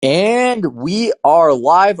And we are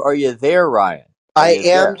live. Are you there, Ryan? Are I you am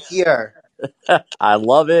there? here. I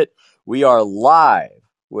love it. We are live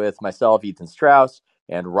with myself, Ethan Strauss,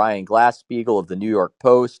 and Ryan Glasspiegel of the New York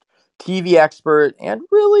Post, TV expert, and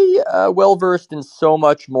really well versed in so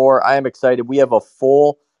much more. I am excited. We have a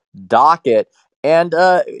full docket, and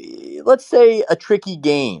let's say a tricky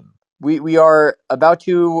game. We are about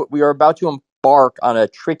to embark on a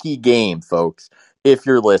tricky game, folks. If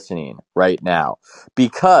you're listening right now,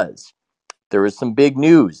 because there is some big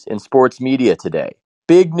news in sports media today.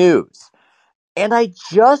 Big news. And I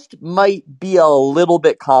just might be a little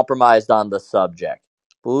bit compromised on the subject.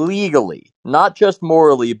 Legally, not just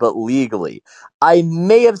morally, but legally. I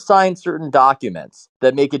may have signed certain documents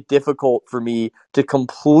that make it difficult for me to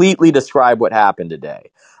completely describe what happened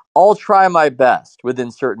today. I'll try my best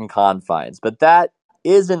within certain confines, but that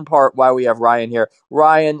is in part why we have Ryan here.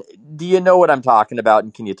 Ryan, do you know what I'm talking about,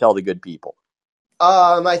 and can you tell the good people?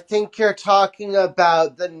 I think you're talking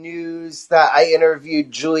about the news that I interviewed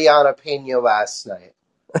Juliana Pena last night.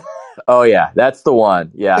 Oh yeah, that's the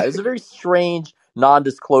one. Yeah, it was a very strange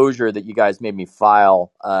non-disclosure that you guys made me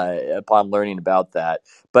file upon learning about that.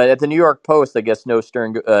 But at the New York Post, I guess no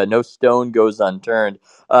stone goes unturned.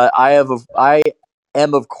 I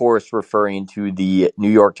am of course referring to the New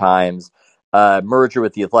York Times merger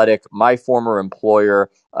with the Athletic, my former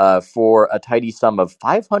employer, for a tidy sum of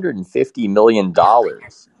 $550 million,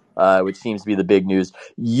 which seems to be the big news.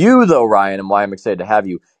 You, though, Ryan, and why I'm excited to have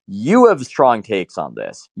you. You have strong takes on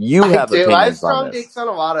this. You I have do. I have opinions on strong this. takes on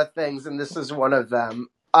a lot of things, and this is one of them.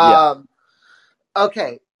 Yeah.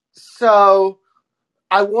 Okay, so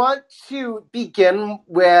I want to begin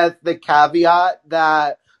with the caveat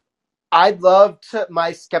that I'd love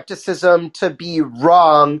my skepticism to be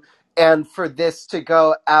wrong and for this to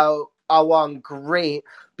go out along great,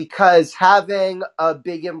 because having a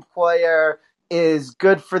big employer is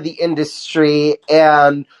good for the industry,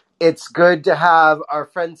 and it's good to have our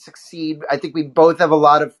friends succeed. I think we both have a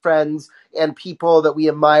lot of friends and people that we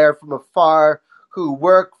admire from afar who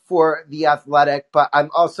work for the Athletic, but I'm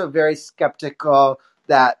also very skeptical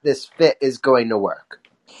that this fit is going to work.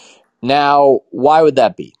 Now, why would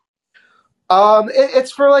that be?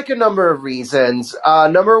 It's for like a number of reasons.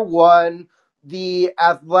 Number one, the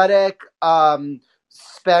Athletic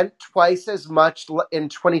spent twice as much in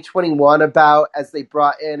 2021 about as they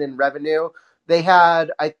brought in revenue. They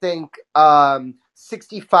had, I think,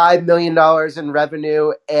 $65 million in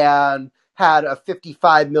revenue and had a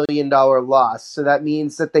 $55 million loss. So that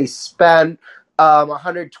means that they spent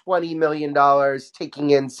 $120 million taking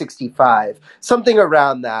in 65, something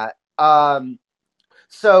around that.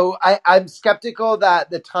 So I'm skeptical that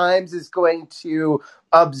the Times is going to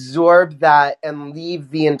absorb that and leave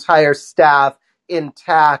the entire staff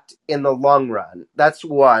intact in the long run. That's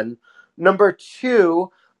one. Number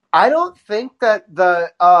two, I don't think that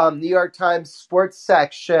the New York Times sports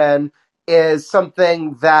section is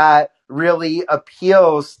something that really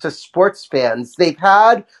appeals to sports fans. They've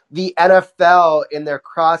had the NFL in their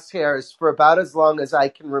crosshairs for about as long as I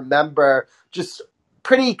can remember, just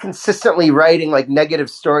pretty consistently writing like negative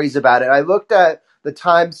stories about it. I looked at the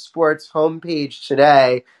Times Sports homepage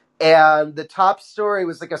today, and the top story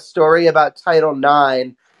was like a story about Title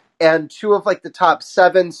IX, and two of like the top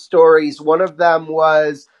seven stories, one of them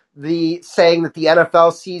was the saying that the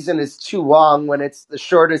NFL season is too long when it's the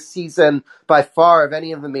shortest season by far of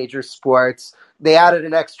any of the major sports. They added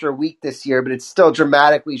an extra week this year, but it's still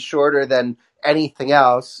dramatically shorter than anything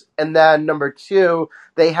else. And then number two,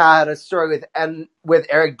 they had a story with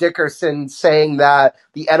Eric Dickerson saying that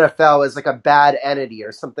the NFL is like a bad entity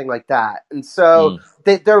or something like that. And so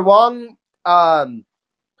Mm. they're long.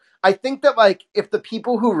 I think that like if the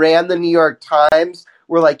people who ran the New York Times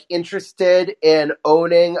were like interested in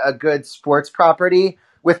owning a good sports property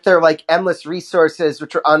with their like endless resources,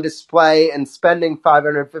 which are on display, and spending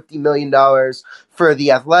 $550 million for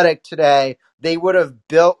the Athletic today, they would have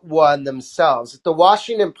built one themselves. At the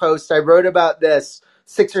Washington Post, I wrote about this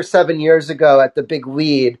 6 or 7 years ago at the Big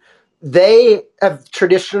Lead. They have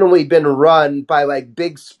traditionally been run by like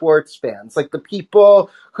big sports fans, like the people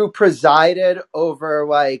who presided over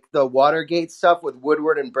like the Watergate stuff with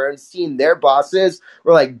Woodward and Bernstein. Their bosses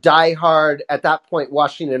were like diehard at that point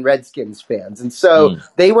Washington Redskins fans, and so Mm.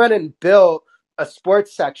 they went and built a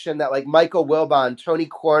sports section that like Michael Wilbon, Tony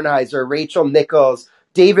Kornheiser, Rachel Nichols,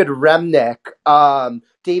 David Remnick,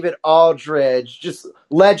 David Aldridge, just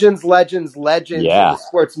legends in Yeah. the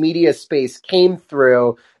sports media space came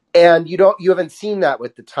through, and you haven't seen that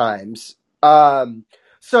with the Times.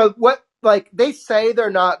 So what, like, they say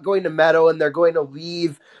they're not going to meddle and they're going to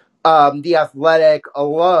leave the Athletic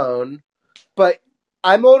alone, but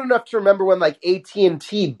I'm old enough to remember when like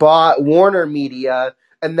AT&T bought Warner Media,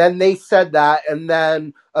 and then they said that, and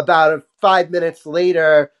then about 5 minutes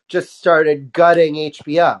later, just started gutting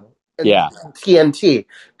HBO and Yeah. TNT.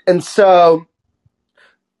 And so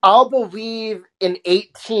I'll believe in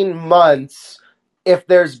 18 months, if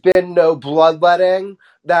there's been no bloodletting,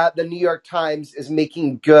 that the New York Times is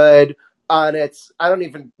making good on its, I don't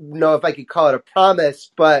even know if I could call it a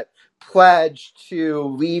promise, but pledge to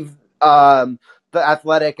leave the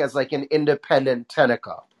Athletic as like an independent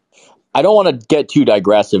tentacle. I don't want to get too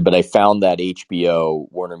digressive, but I found that HBO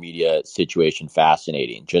Warner Media situation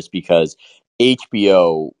fascinating just because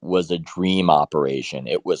HBO was a dream operation.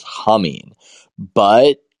 It was humming.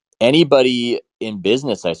 But anybody in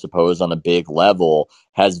business, I suppose, on a big level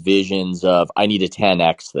has visions of, I need to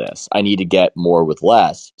 10x this. I need to get more with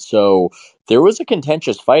less. So there was a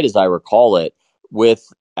contentious fight, as I recall it,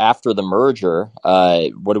 with after the merger,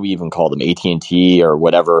 what do we even call them? AT&T or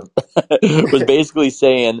whatever was basically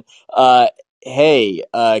saying, uh, hey,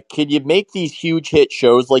 can you make these huge hit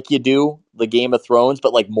shows like you do the Game of Thrones,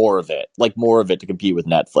 but like more of it to compete with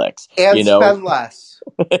Netflix, And spend less.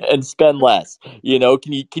 and spend less.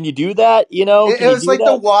 Can you do that? It, Can it you was do like The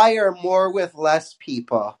that? Wire, more with less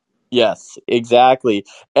people. Yes, exactly.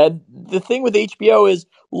 And the thing with HBO is,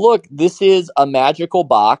 look, this is a magical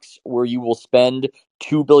box where you will spend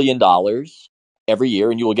 $2 billion every year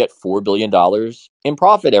and you will get $4 billion in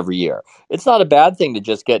profit every year. It's not a bad thing to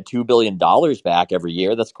just get $2 billion back every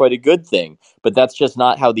year. That's quite a good thing. But that's just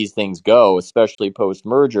not how these things go, especially post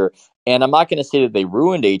merger. And I'm not going to say that they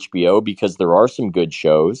ruined HBO because there are some good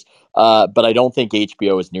shows, but I don't think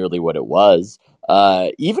HBO is nearly what it was.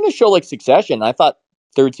 Even a show like Succession, I thought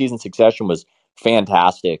third season Succession was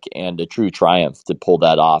fantastic and a true triumph to pull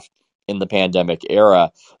that off in the pandemic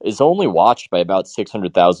era. Is only watched by about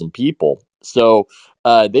 600,000 people. So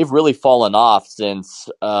they've really fallen off since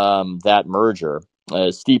that merger.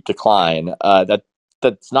 Steep decline.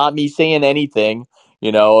 That's not me saying anything.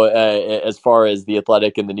 As far as the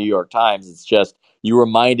Athletic and the New York Times, it's just you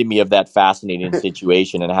reminded me of that fascinating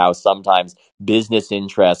situation and how sometimes business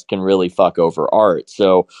interests can really fuck over art.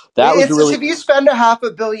 So that was a It's just really if you spend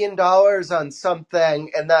 $500 million on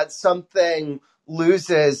something and that something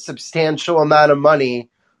loses substantial amount of money,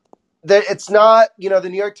 that it's not, the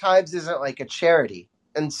New York Times isn't like a charity.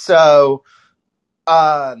 And so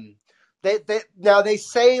um they now they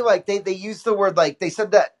say like they use the word, like they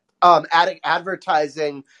said that adding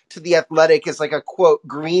advertising to the Athletic is like a quote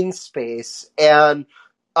green space. And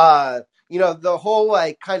the whole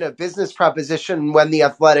like kind of business proposition when the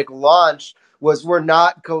Athletic launched was, we're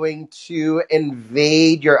not going to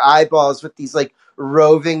invade your eyeballs with these like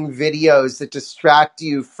roving videos that distract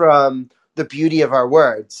you from the beauty of our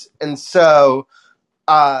words. And so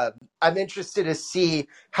uh, I'm interested to see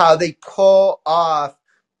how they pull off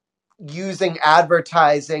using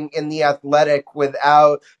advertising in the Athletic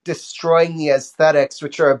without destroying the aesthetics,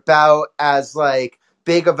 which are about as like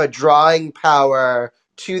big of a drawing power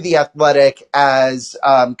to the Athletic as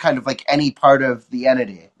kind of like any part of the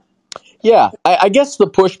entity. Yeah, I guess the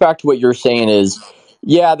pushback to what you're saying is,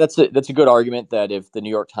 yeah, that's a good argument that if the New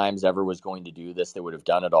York Times ever was going to do this, they would have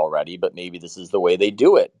done it already. But maybe this is the way they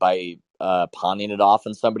do it by pawning it off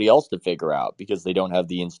on somebody else to figure out because they don't have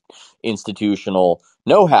the institutional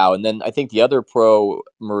know-how. And then I think the other pro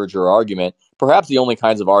merger argument, perhaps the only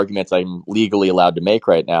kinds of arguments I'm legally allowed to make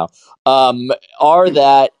right now, are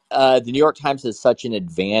that the New York Times has such an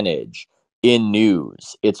advantage in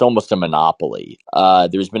news. It's almost a monopoly.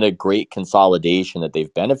 There's been a great consolidation that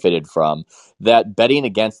they've benefited from. That betting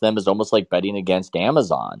against them is almost like betting against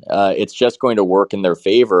Amazon. It's just going to work in their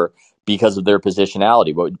favor because of their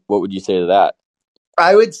positionality. What would you say to that?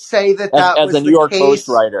 I would say that that As a was New the York Post case.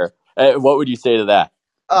 writer, what would you say to that?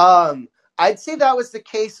 Um, I'd say that was the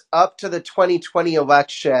case up to the 2020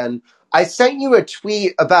 election. I sent you a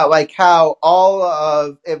tweet about like how all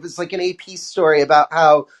of it was like an AP story about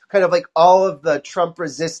how kind of like all of the Trump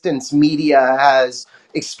resistance media has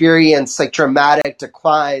experienced like dramatic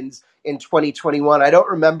declines in 2021. I don't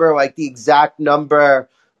remember like the exact number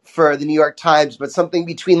for the New York Times, but something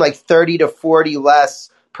between like 30 to 40 less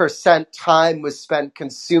percent time was spent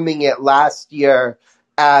consuming it last year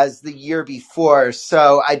as the year before.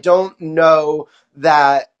 So I don't know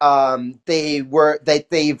that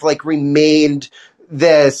they've like remained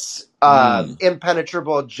this Hmm.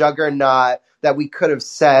 impenetrable juggernaut that we could have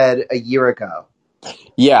said a year ago.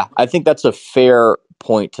 Yeah, I think that's a fair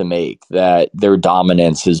point to make that their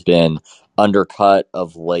dominance has been undercut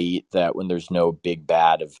of late. That when there's no big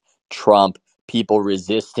bad of Trump, people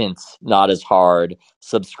resistance not as hard,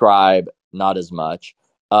 subscribe not as much.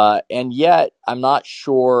 And yet, I'm not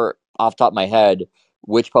sure off the top of my head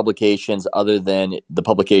which publications, other than the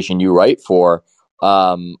publication you write for,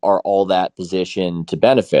 are all that positioned to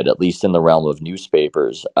benefit, at least in the realm of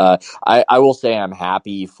newspapers. I will say I'm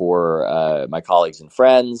happy for my colleagues and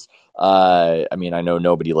friends. I mean, I know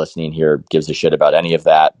nobody listening here gives a shit about any of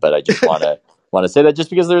that, but I just want to say that just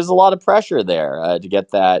because there's a lot of pressure there to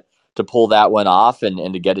get that, to pull that one off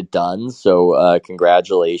and to get it done. So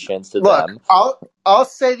congratulations to Look, them. I'll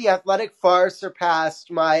say the Athletic far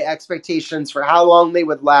surpassed my expectations for how long they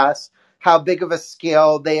would last, how big of a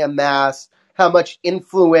scale they amass, how much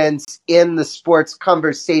influence in the sports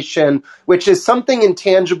conversation, which is something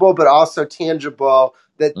intangible but also tangible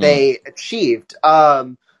that Mm. they achieved.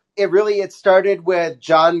 It started with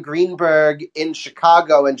John Greenberg in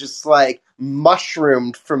Chicago and just like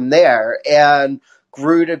mushroomed from there and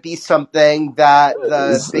grew to be something that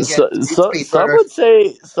the biggest Some newspaper. would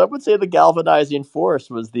say the galvanizing force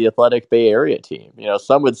was the Athletic Bay Area team. You know,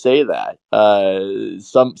 some would say that.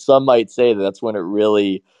 Some might say that that's when it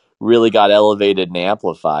really got elevated and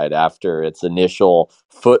amplified after its initial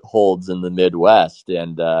footholds in the Midwest.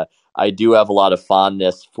 And I do have a lot of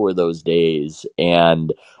fondness for those days. And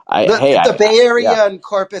The I Bay yeah. Area and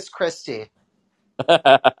Corpus Christi.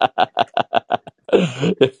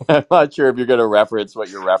 I'm not sure if you're going to reference what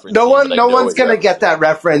you're referencing, but I No know one's what you're gonna get referencing. that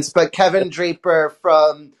reference, but Kevin Draper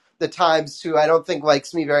from the Times, who I don't think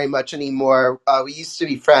likes me very much anymore. We used to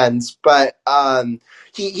be friends, but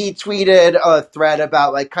he tweeted a thread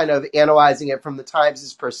about like kind of analyzing it from the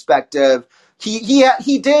Times' perspective.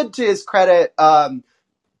 He did, to his credit,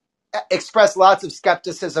 expressed lots of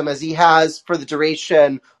skepticism, as he has for the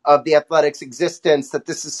duration of the Athletics' existence, that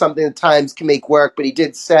this is something the Times can make work. But he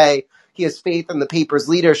did say he has faith in the paper's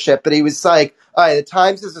leadership. But he was like, all right, the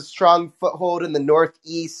Times has a strong foothold in the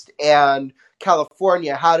Northeast and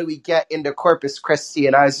California. How do we get into Corpus Christi?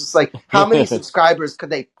 And I was just like, how many subscribers could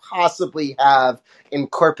they possibly have in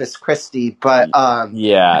Corpus Christi? But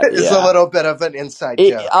Yeah, it's a yeah. little bit of an inside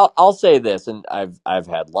joke. I'll say this, and I've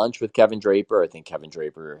had lunch with Kevin Draper. I think Kevin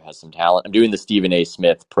Draper has some talent. I'm doing the Stephen A.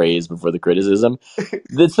 Smith praise before the criticism.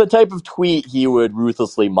 It's the type of tweet he would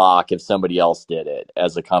ruthlessly mock if somebody else did it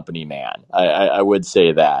as a company man. I would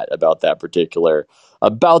say that about that particular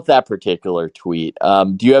tweet.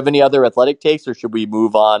 Do you have any other athletic takes, or should we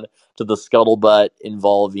move on to the scuttlebutt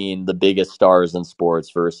involving the biggest stars in sports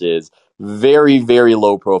versus very, very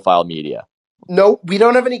low profile media? No, we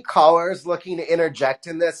don't have any callers looking to interject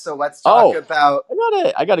in this, so let's talk Oh, about.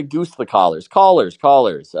 I gotta goose the callers. Callers.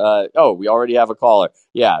 Oh, we already have a caller.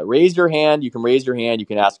 Yeah, raise your hand. You can raise your hand. You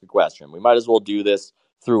can ask a question. We might as well do this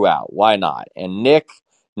throughout. Why not? And Nick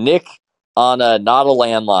on a not a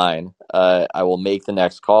landline. I will make the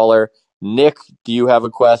next caller. Nick, do you have a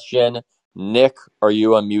question? Nick, are you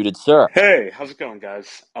unmuted, sir? Hey, how's it going,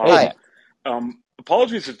 guys? Hey, Hi. Nick.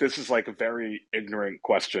 Apologies if this is like a very ignorant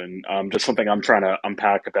question. Just something I'm trying to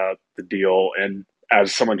unpack about the deal. And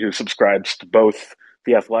as someone who subscribes to both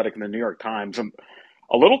The Athletic and the New York Times, I'm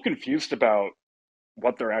a little confused about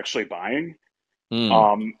what they're actually buying. Hmm.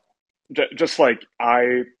 Um, just like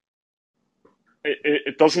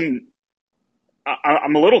it doesn't.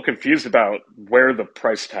 I'm a little confused about where the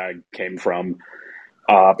price tag came from.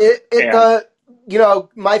 Uh, It and the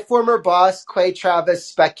My former boss Clay Travis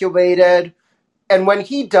speculated, and when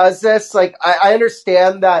he does this, like I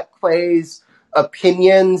understand that Clay's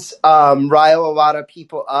opinions rile a lot of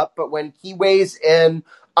people up, but when he weighs in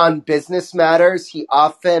on business matters, he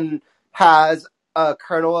often has a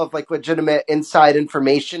kernel of like legitimate inside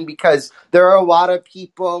information, because there are a lot of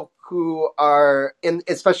people who are in,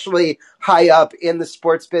 especially high up in the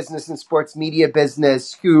sports business and sports media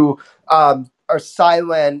business, who are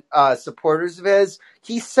silent supporters of his.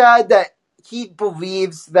 He said that he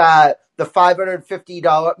believes that the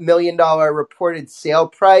 $550 million reported sale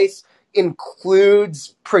price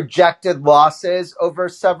includes projected losses over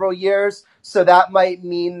several years. So that might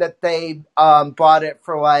mean that they bought it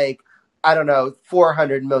for like, I don't know,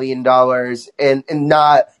 $400 million and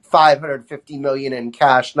not $550 million in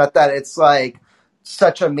cash. Not that it's like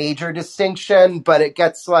such a major distinction, but it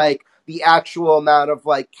gets like the actual amount of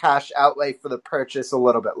like cash outlay for the purchase a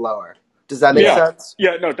little bit lower. Does that make Yeah. sense?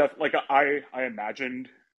 yeah, no, like I imagined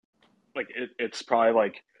like it's probably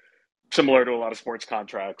like similar to a lot of sports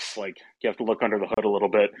contracts, like you have to look under the hood a little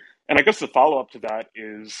bit. And I guess the follow up to that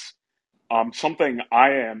is something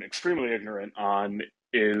I am extremely ignorant on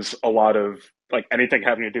is a lot of like anything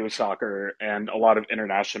having to do with soccer and a lot of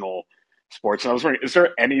international sports. And I was wondering, is there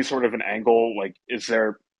any sort of an angle? Like, is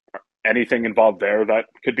there anything involved there that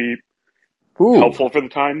could be Ooh, helpful for the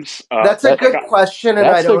Times? That's a that Like, good question, and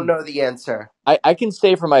I that's a don't know the answer. I can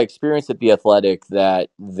say from my experience at the Athletic that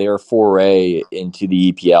their foray into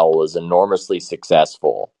the EPL was enormously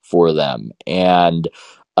successful for them, and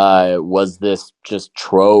was this just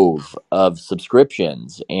trove of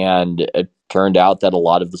subscriptions. And it turned out that a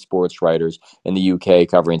lot of the sports writers in the UK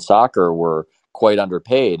covering soccer were quite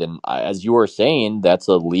underpaid. And as you were saying, that's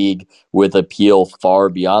a league with appeal far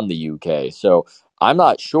beyond the UK. So I'm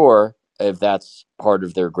not sure if that's part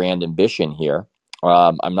of their grand ambition here.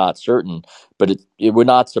 I'm not certain, but it would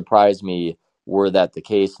not surprise me were that the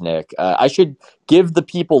case, Nick. I should give the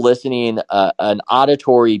people listening an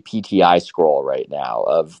auditory PTI scroll right now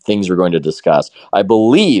of things we're going to discuss. I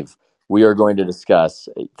believe we are going to discuss,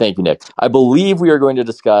 thank you, Nick. I believe we are going to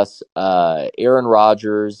discuss Aaron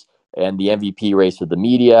Rodgers and the MVP race with the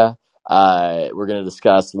media. We're going to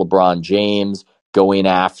discuss LeBron James going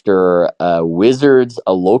after a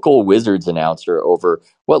local Wizards announcer over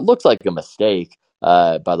what looks like a mistake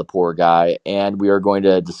by the poor guy. And we are going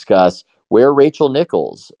to discuss where Rachel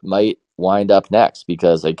Nichols might wind up next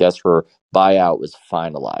because I guess her buyout was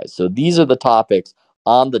finalized. So these are the topics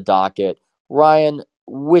on the docket. Ryan,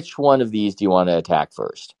 which one of these do you want to attack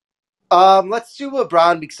first? Let's do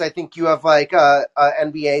LeBron because I think you have like a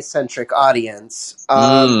NBA centric audience.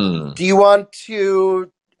 Mm. Do you want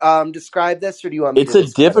to describe this, or do you want me It's to a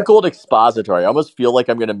describe it? difficult expository. I almost feel like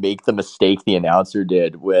I'm going to make the mistake the announcer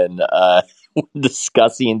did when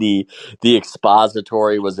discussing the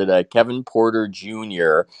expository. Was it Kevin Porter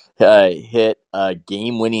Jr. Hit a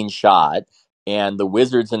game-winning shot, and the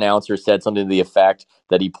Wizards announcer said something to the effect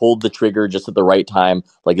that he pulled the trigger just at the right time,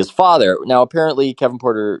 like his father. Now, apparently, Kevin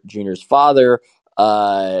Porter Jr.'s father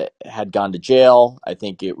had gone to jail. I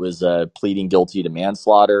think it was pleading guilty to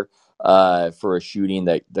manslaughter for a shooting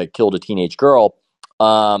that killed a teenage girl.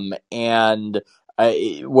 And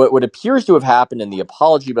what appears to have happened in the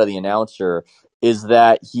apology by the announcer is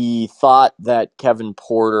that he thought that Kevin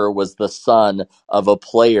Porter was the son of a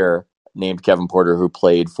player named Kevin Porter who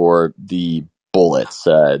played for the Bullets,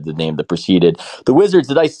 the name that preceded the Wizards.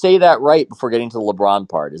 Did I say that right before getting to the LeBron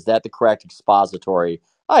part? Is that the correct expository?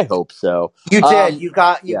 I hope so. You did. You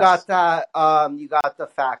got Yes. that. You got the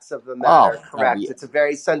facts of the Oh, matter correct. It's a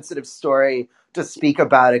very sensitive story to speak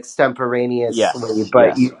about extemporaneously, yes,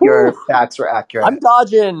 but yes. your Whew. facts were I'm accurate.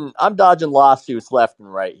 dodging I'm dodging lawsuits left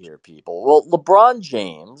and right here, people. Well, LeBron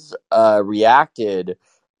James reacted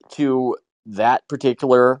to that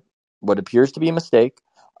particular what appears to be a mistake,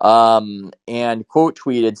 and quote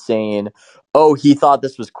tweeted saying, "Oh, he thought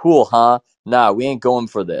this was cool, huh? Nah, we ain't going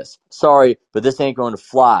for this. Sorry, but this ain't going to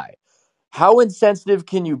fly. How insensitive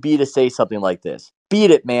can you be to say something like this? Beat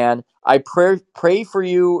it, man. I pray for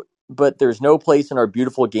you, but there's no place in our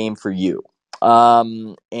beautiful game for you."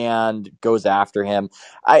 And goes after him.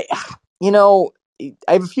 I, you know, I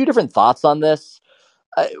have a few different thoughts on this.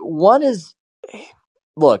 One is,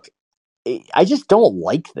 look, I just don't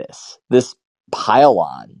like this pile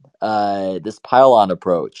on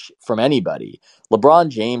approach from anybody. LeBron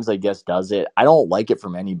James, I guess, does it. I don't like it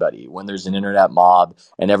from anybody when there's an internet mob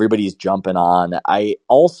and everybody's jumping on. I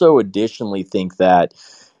also additionally think that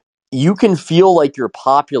you can feel like you're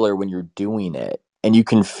popular when you're doing it. And you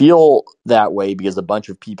can feel that way because a bunch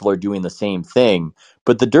of people are doing the same thing.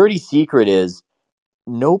 But the dirty secret is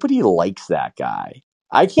nobody likes that guy.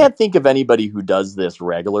 I can't think of anybody who does this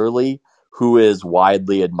regularly who is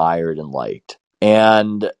widely admired and liked.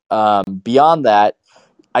 And beyond that,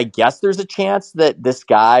 I guess there's a chance that this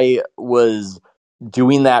guy was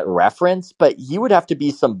doing that reference, but he would have to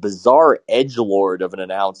be some bizarre edgelord of an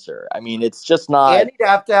announcer. I mean, it's just not. And he'd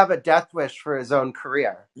have to have a death wish for his own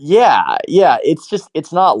career. Yeah,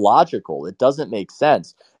 it's not logical. It doesn't make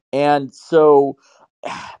sense. And so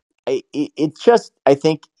it's just, I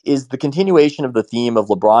think, is the continuation of the theme of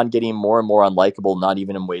LeBron getting more and more unlikable, not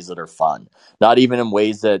even in ways that are fun, not even in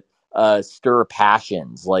ways that stir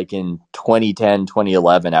passions, like in 2010,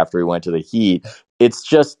 2011, after he went to the Heat. It's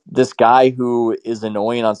just this guy who is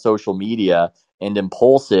annoying on social media and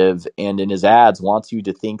impulsive, and in his ads wants you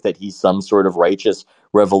to think that he's some sort of righteous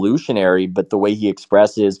revolutionary, but the way he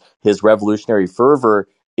expresses his revolutionary fervor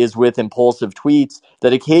is with impulsive tweets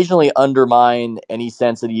that occasionally undermine any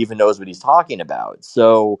sense that he even knows what he's talking about.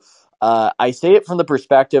 So I say it from the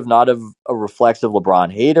perspective not of a reflexive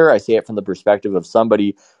LeBron hater. I say it from the perspective of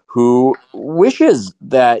somebody who wishes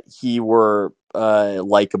that he were a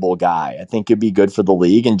likable guy. I think it'd be good for the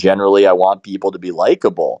league, and generally, I want people to be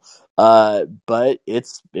likable. But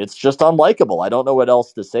it's just unlikable. I don't know what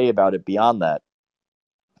else to say about it beyond that.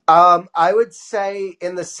 I would say,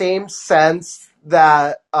 in the same sense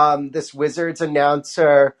that this Wizards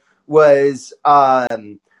announcer was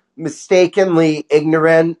mistakenly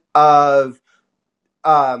ignorant of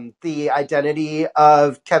the identity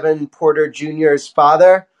of Kevin Porter Jr.'s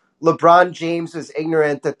father. LeBron James was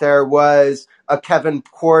ignorant that there was a Kevin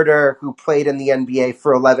Porter who played in the NBA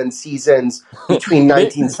for 11 seasons between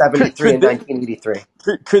could, 1973 could, and this,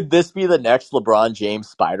 1983. could this be the next LeBron James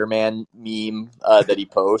Spider-Man meme that he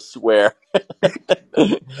posts, where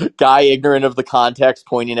guy ignorant of the context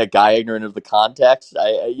pointing at guy ignorant of the context?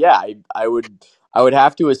 I would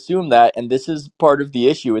have to assume that, and this is part of the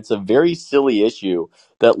issue. It's a very silly issue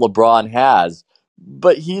that LeBron has,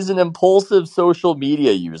 but he's an impulsive social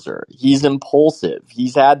media user. He's impulsive.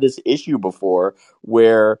 He's had this issue before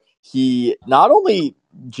where he not only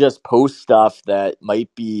just post stuff that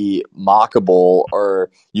might be mockable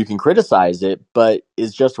or you can criticize it, but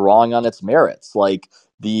is just wrong on its merits. Like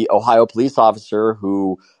the Ohio police officer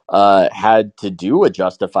who had to do a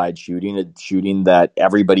justified shooting, a shooting that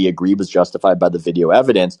everybody agreed was justified by the video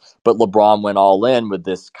evidence, but LeBron went all in with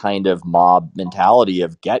this kind of mob mentality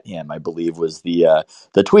of "get him," I believe was the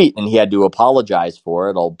tweet, and he had to apologize for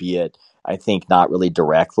it, albeit I think not really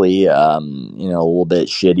directly, a little bit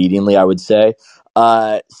shit-eatingly, I would say.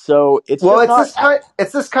 So it's Well, just not.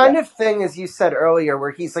 it's this Yeah, kind of thing, as you said earlier,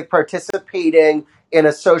 where he's like participating in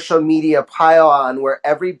a social media pile-on where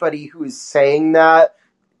everybody who's saying that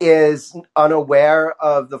is unaware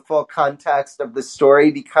of the full context of the story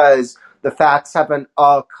because the facts haven't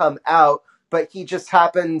all come out, but he just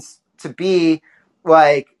happens to be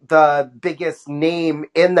like the biggest name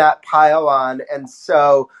in that pile-on, and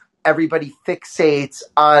so everybody fixates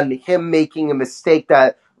on him making a mistake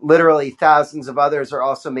that literally thousands of others are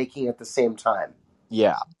also making at the same time.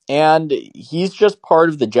 yeah, and he's just part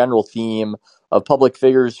of the general theme of public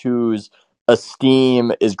figures whose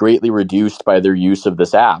esteem is greatly reduced by their use of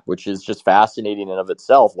this app, which is just fascinating in of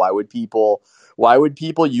itself. Why would people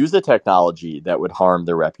use a technology that would harm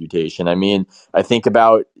their reputation? I mean, I think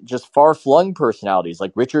about just far-flung personalities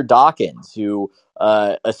like Richard Dawkins, who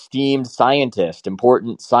esteemed scientist,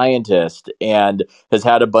 important scientist, and has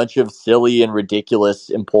had a bunch of silly and ridiculous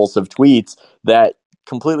impulsive tweets that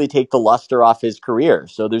completely take the luster off his career.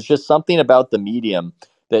 So there's just something about the medium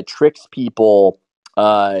that tricks people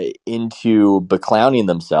into beclowning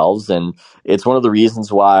themselves. And it's one of the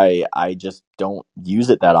reasons why I just don't use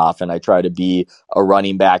it that often. I try to be a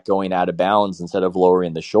running back going out of bounds instead of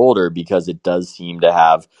lowering the shoulder, because it does seem to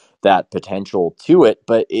have that potential to it.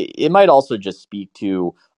 But it might also just speak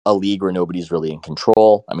to a league where nobody's really in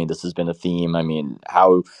control. I mean, this has been a theme. I mean,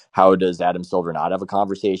 how does Adam Silver not have a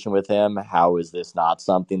conversation with him? How is this not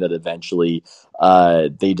something that eventually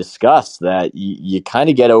they discuss, that you kind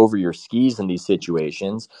of get over your skis in these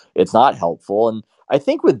situations? It's not helpful. And I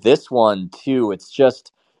think with this one too, it's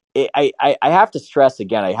just, I have to stress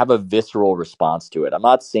again, I have a visceral response to it. I'm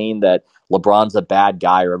not saying that LeBron's a bad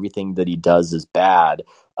guy or everything that he does is bad,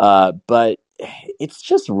 but it's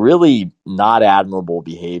just really not admirable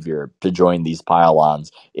behavior to join these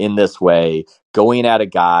pile-ons in this way, going at a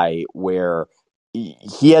guy where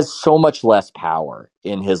he has so much less power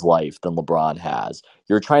in his life than LeBron has.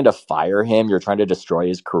 You're trying to fire him. You're trying to destroy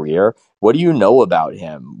his career. What do you know about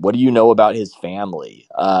him? What do you know about his family,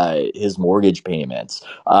 his mortgage payments?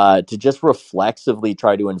 To just reflexively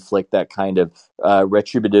try to inflict that kind of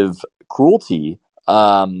retributive cruelty.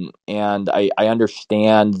 And I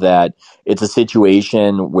understand that it's a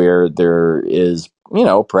situation where there is,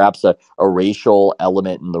 perhaps a racial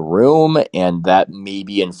element in the room, and that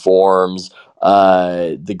maybe informs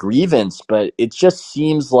the grievance, but it just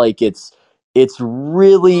seems like it's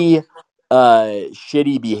really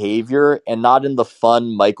shitty behavior, and not in the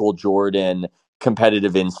fun Michael Jordan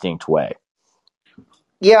competitive instinct way.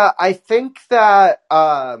 Yeah, I think that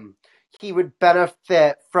he would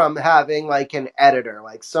benefit from having like an editor,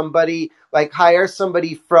 like somebody, like hire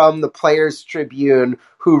somebody from the Players Tribune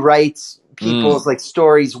who writes Mm. people's like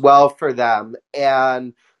stories well for them,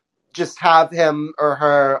 and just have him or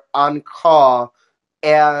her on call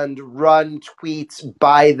and run tweets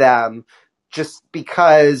by them, just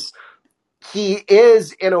because he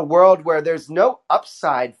is in a world where there's no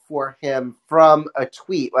upside for him from a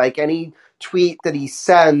tweet. Like any tweet that he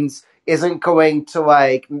sends isn't going to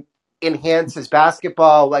like enhance his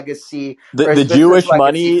basketball legacy The or his the business Jewish legacy,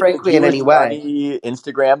 money the frankly, in any Jewish way. money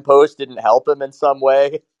Instagram post didn't help him in some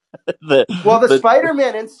way. the Well, the the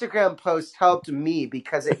Spider-Man Instagram post helped me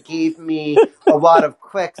because it gave me a lot of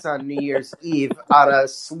clicks on New Year's Eve on a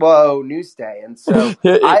slow news day. And so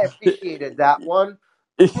I appreciated that one.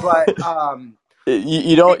 But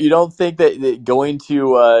You don't think that going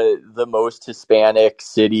to the most Hispanic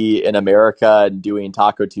city in America and doing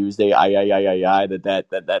Taco Tuesday,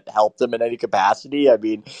 that helped him in any capacity? I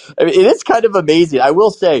mean, it is kind of amazing. I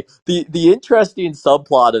will say the interesting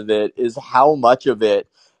subplot of it is how much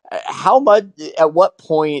at what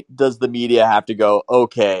point does the media have to go,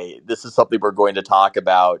 okay, this is something we're going to talk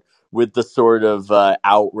about with the sort of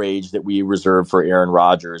outrage that we reserve for Aaron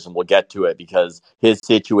Rodgers, and we'll get to it because his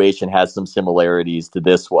situation has some similarities to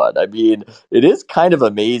this one. I mean, it is kind of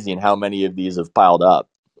amazing how many of these have piled up.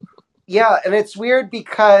 Yeah, and it's weird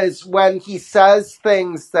because when he says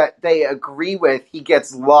things that they agree with, he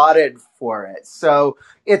gets lauded for it. So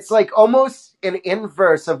it's like almost an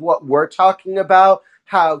inverse of what we're talking about,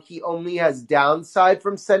 how he only has downside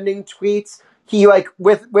from sending tweets. He like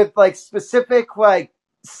with like specific like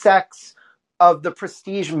sects of the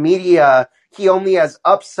prestige media, he only has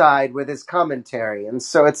upside with his commentary. And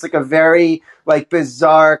so it's like a very like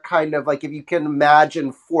bizarre kind of like if you can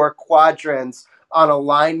imagine four quadrants on a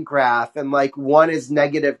line graph, and like one is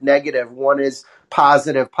negative negative, one is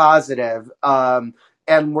positive positive,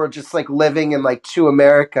 and we're just like living in like two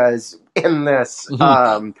Americas in this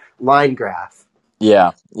line graph.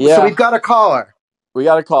 Yeah, So yeah. we've got a caller. We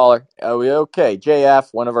got a caller. Okay,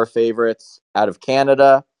 JF, one of our favorites out of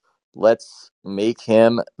Canada. Let's make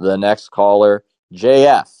him the next caller.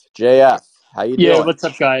 JF, how you Yeah, doing? what's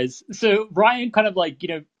up, guys? So Ryan kind of like,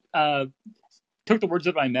 took the words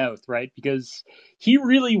out of my mouth, right? Because he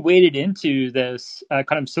really waded into this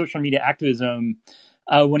kind of social media activism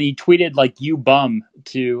when he tweeted like "you bum"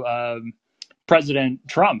 to President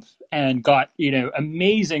Trump and got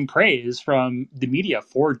amazing praise from the media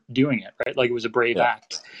for doing it, right? Like it was a brave Yeah.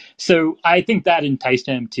 act. So I think that enticed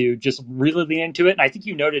him to just really lean into it. And I think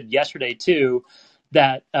you noted yesterday too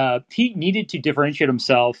that he needed to differentiate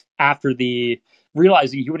himself after the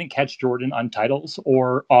realizing he wouldn't catch Jordan on titles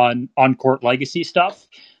or on court legacy stuff.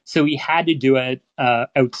 So he had to do it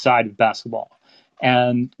outside of basketball.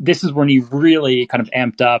 And this is when he really kind of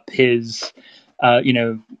amped up his,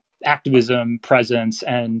 activism, presence,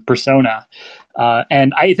 and persona.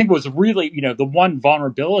 And I think it was really, the one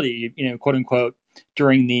vulnerability, quote unquote,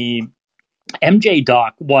 during the MJ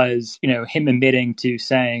doc was, him admitting to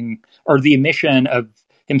saying, or the admission of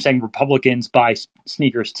him saying Republicans buy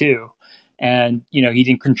sneakers too. And, he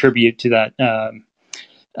didn't contribute to that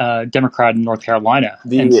Democrat in North Carolina.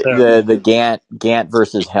 And The so, the the Gant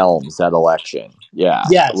versus Helms, that election. Yeah,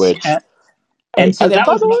 yes. which And so and that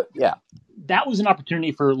by was the way, yeah. that was an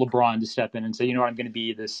opportunity for LeBron to step in and say, I'm going to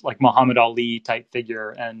be this like Muhammad Ali type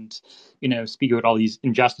figure and, speak about all these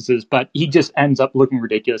injustices. But he just ends up looking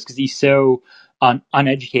ridiculous because he's so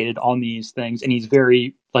uneducated on these things. And he's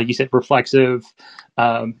very, like you said, reflexive,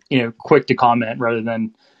 quick to comment rather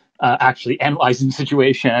than actually analyzing the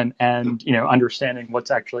situation and, understanding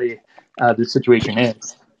what's actually the situation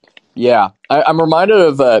is. Yeah, I'm reminded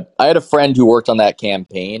of I had a friend who worked on that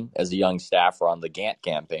campaign as a young staffer on the Gant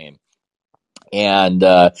campaign, and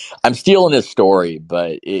I'm stealing his story,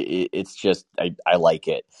 but it's just I like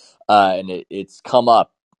it, and it's come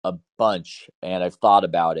up a bunch, and I've thought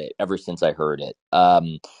about it ever since I heard it.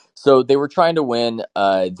 So they were trying to win.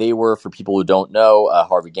 They were, for people who don't know,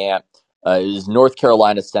 Harvey Gant. It was North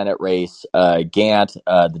Carolina Senate race. Gant,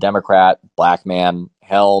 the Democrat, black man.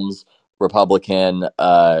 Helms, Republican,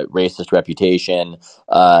 racist reputation.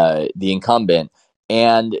 The incumbent.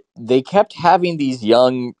 And they kept having these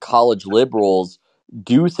young college liberals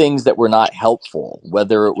do things that were not helpful,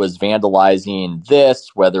 whether it was vandalizing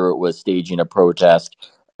this, whether it was staging a protest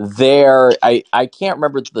there. I can't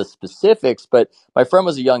remember the specifics, but my friend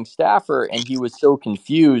was a young staffer and he was so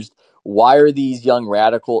confused. Why are these young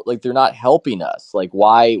radical, like, they're not helping us? Like,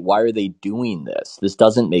 why are they doing this? This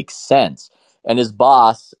doesn't make sense. And his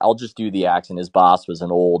boss, I'll just do the accent, his boss was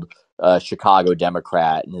an old Chicago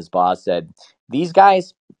Democrat, and his boss said, these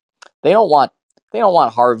guys, they don't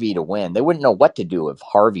want Harvey to win. They wouldn't know what to do if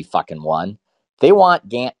Harvey fucking won. They want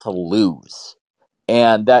Gant to lose.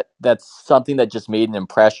 And that's something that just made an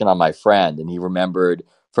impression on my friend, and he remembered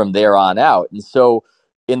from there on out. And so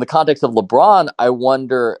in the context of LeBron, I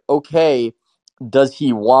wonder, okay, does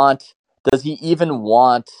he even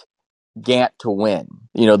want Gant to win,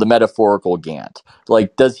 the metaphorical Gant?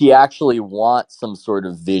 Like, does he actually want some sort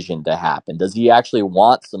of vision to happen? Does he actually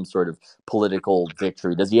want some sort of political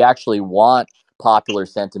victory? Does he actually want popular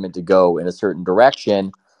sentiment to go in a certain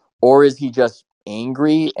direction? Or is he just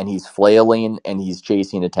angry and he's flailing and he's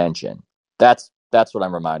chasing attention? That's what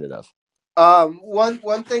I'm reminded of.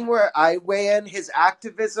 One thing where I weigh in, his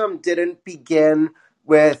activism didn't begin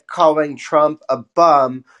with calling Trump a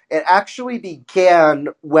bum. It actually began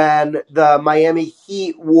when the Miami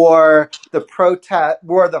Heat wore the Oh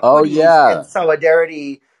hoodies in yeah.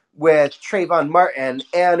 solidarity with Trayvon Martin.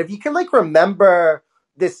 And if you can like remember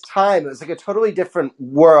this time, it was like a totally different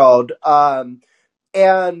world.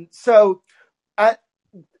 And so I,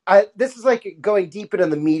 this is like going deep into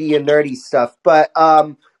the media nerdy stuff, but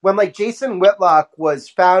when like Jason Whitlock was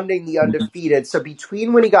founding the Undefeated, so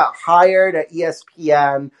between when he got hired at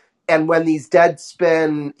ESPN and when these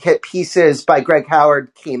Deadspin hit pieces by Greg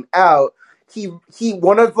Howard came out, he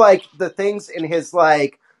one of like the things in his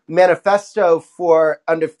like manifesto for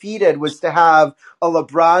Undefeated was to have a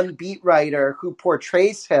LeBron beat writer who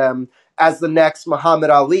portrays him as the next Muhammad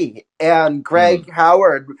Ali. And Mm. Greg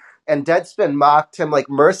Howard and Deadspin mocked him like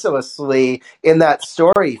mercilessly in that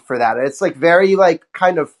story for that. It's like very like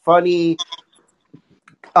kind of funny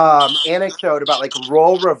anecdote about like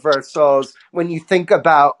role reversals when you think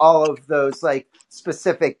about all of those like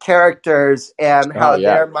specific characters and Oh how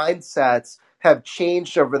yeah. their mindsets have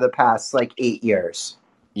changed over the past like 8 years.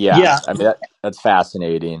 Yeah. Yeah. I mean that's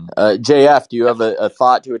fascinating. JF, do you have a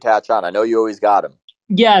thought to attach on? I know you always got them.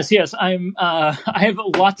 Yes, yes. I'm. I have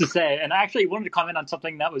a lot to say, and I actually wanted to comment on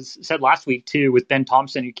something that was said last week too, with Ben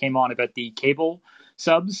Thompson, who came on about the cable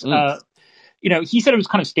subs. Mm. He said it was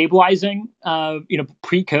kind of stabilizing,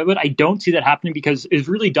 pre-COVID. I don't see that happening because it's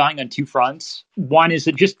really dying on two fronts. One is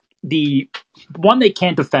that just the one they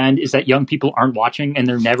can't defend is that young people aren't watching and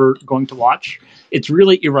they're never going to watch. It's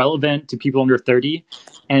really irrelevant to people under 30.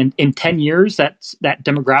 And in 10 years, that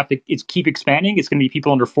demographic is keep expanding. It's going to be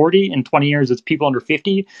people under 40. In 20 years, it's people under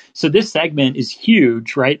 50. So this segment is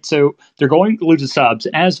huge, right? So they're going to lose the subs.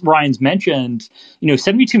 And as Ryan's mentioned,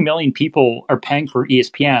 72 million people are paying for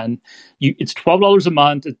ESPN. It's $12 a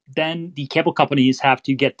month. Then the cable companies have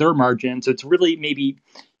to get their margin. So it's really maybe,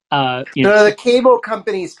 No, the cable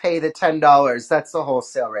companies pay the $10. That's the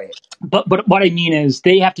wholesale rate. but what I mean is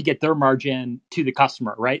they have to get their margin to the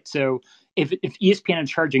customer, right? So if ESPN is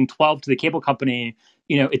charging 12 to the cable company,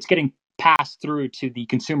 it's getting passed through to the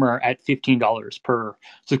consumer at $15 per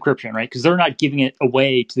subscription, right? Because they're not giving it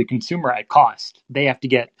away to the consumer at cost. They have to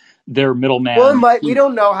get their Well, middleman. we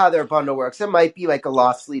don't know how their bundle works. It might be like a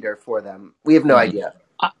loss leader for them. We have no Mm. idea.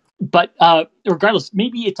 But regardless,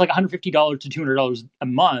 maybe it's like $150 to $200 a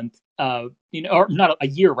month, or not a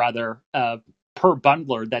year rather, per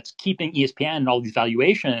bundler that's keeping ESPN and all these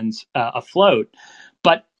valuations afloat.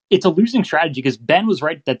 But it's a losing strategy because Ben was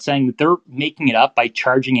right that saying that they're making it up by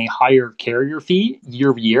charging a higher carrier fee year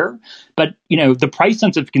over year. But the price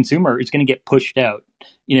sensitive consumer is going to get pushed out.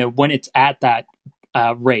 When it's at that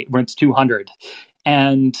rate, when it's 200,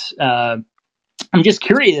 and I'm just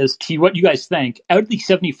curious to what you guys think. Out of the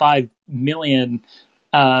 75 million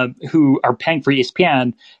who are paying for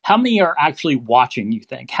ESPN, how many are actually watching, you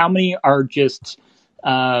think? How many are just,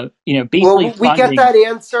 basically Well, we get funding? that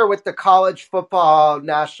answer with the college football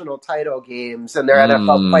national title games and their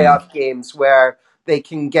NFL Mm. playoff games where they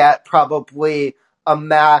can get probably a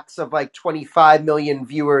max of like 25 million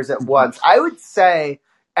viewers at once. I would say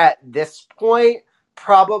at this point,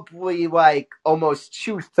 probably like almost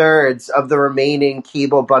 2/3 of the remaining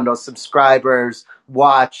cable bundle subscribers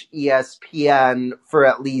watch ESPN for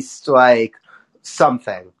at least like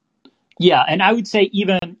something. Yeah, and I would say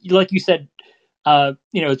even, like you said,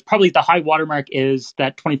 it's probably the high watermark is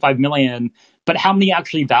that 25 million, but how many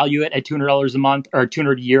actually value it at $200 a month or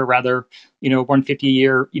 200 a year rather, 150 a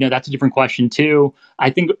year, that's a different question too. I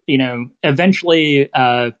think, eventually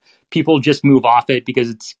people just move off it because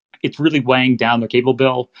it's really weighing down their cable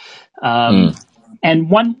bill. Mm. And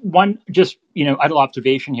one just, idle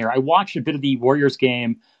observation here. I watched a bit of the Warriors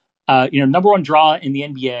game. Number one draw in the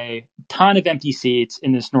NBA, ton of empty seats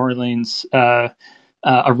in this New Orleans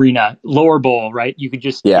arena, lower bowl, right? You could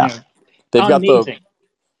just, Yeah. They've got amazing,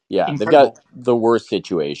 they've got incredible. the worst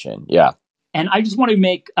situation. Yeah. And I just want to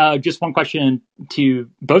make just one question to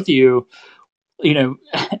both of you.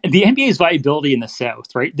 The NBA's viability in the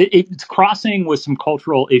South, right? It's crossing with some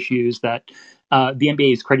cultural issues that the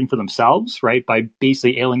NBA is creating for themselves, right? By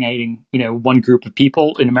basically alienating, one group of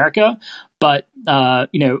people in America. But,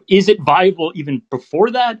 is it viable even before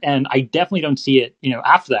that? And I definitely don't see it,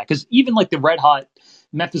 after that. Because even like the red hot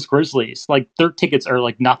Memphis Grizzlies, like their tickets are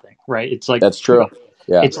like nothing, right? It's like That's true.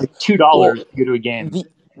 Yeah. it's like $2 Well, to go to a game.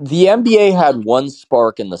 the NBA had one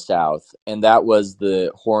spark in the South, and that was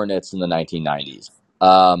the Hornets in the 1990s.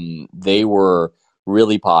 They were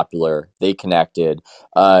really popular. They connected.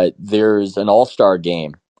 There's an All-Star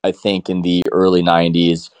game, I think, in the early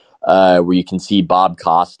 90s, where you can see Bob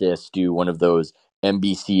Costas do one of those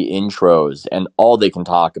NBC intros, and all they can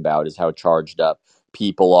talk about is how charged up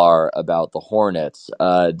people are about the Hornets.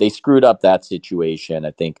 They screwed up that situation.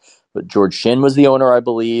 I think George Shinn was the owner, I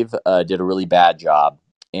believe, did a really bad job.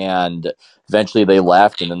 And eventually they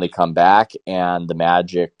left, and then they come back, and the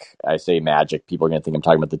Magic, I say Magic, people are going to think I'm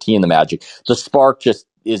talking about the team, the Magic, the spark just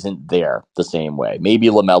isn't there the same way. Maybe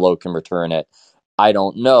LaMelo can return it. I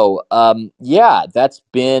don't know. Yeah, that's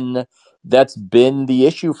been the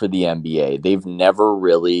issue for the NBA. They've never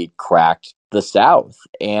really cracked the South,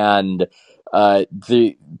 and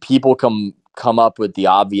the people come up with the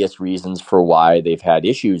obvious reasons for why they've had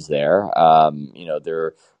issues there.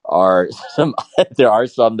 There are some there are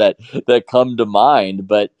some that come to mind,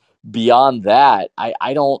 but beyond that,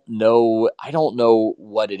 I don't know. I don't know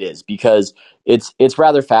what it is, because it's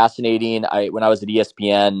rather fascinating. When I was at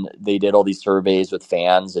ESPN, they did all these surveys with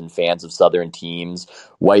fans and fans of Southern teams.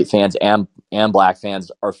 White fans and black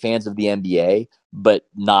fans are fans of the NBA, but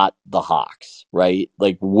not the Hawks, right?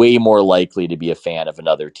 Like, way more likely to be a fan of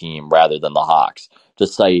another team rather than the Hawks, to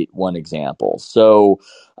cite one example. So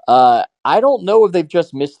I don't know if they've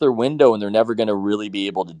just missed their window and they're never going to really be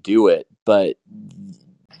able to do it, but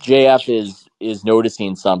JF is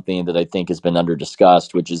noticing something that I think has been under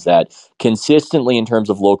discussed, which is that consistently, in terms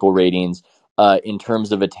of local ratings, in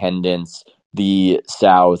terms of attendance, the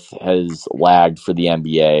South has lagged for the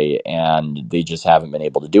NBA, and they just haven't been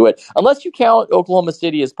able to do it. Unless you count Oklahoma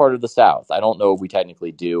City as part of the South. I don't know if we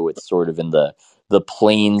technically do. It's sort of in the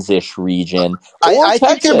plains-ish region, or I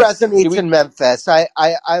think it Texas. Do resonates we? in Memphis. I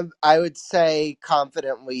would say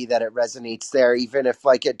confidently that it resonates there, even if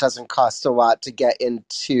like it doesn't cost a lot to get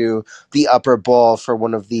into the upper bowl for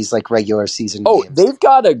one of these like regular season Oh, games. they've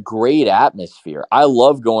got a great atmosphere. I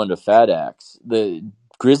love going to FedEx. The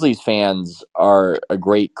Grizzlies fans are a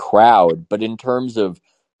great crowd, but in terms of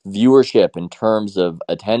viewership, in terms of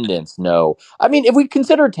attendance, no. I mean, if we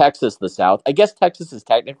consider Texas the South, I guess Texas is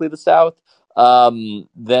technically the South.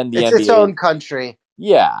 Then the It's its NBA, own country.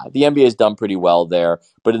 yeah, the NBA has done pretty well there.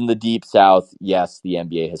 But in the deep South, yes, the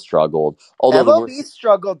NBA has struggled. Although the MLB worst,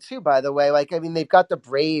 struggled too, by the way. Like, I mean, they've got the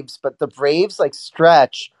Braves, but the Braves like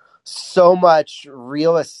stretch so much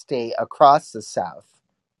real estate across the South.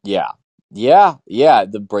 yeah. Yeah.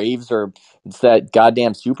 The Braves are, it's that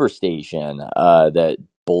goddamn superstation that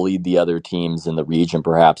bullied the other teams in the region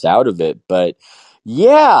perhaps out of it. But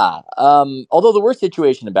yeah, although the worst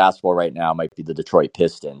situation in basketball right now might be the Detroit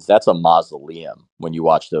Pistons. That's a mausoleum when you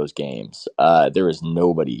watch those games. There is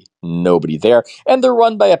nobody there. And they're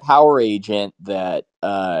run by a power agent that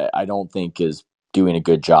I don't think is doing a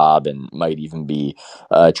good job and might even be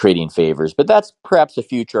trading favors. But that's perhaps a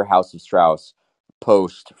future House of Strauss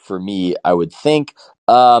post for me, I would think.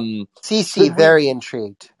 CC, Should we? very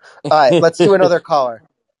intrigued. All right, let's do another caller.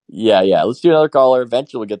 Yeah. Let's do another caller.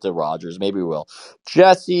 Eventually, we'll get to Rogers. Maybe we will.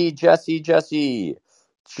 Jesse.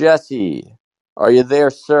 Are you there,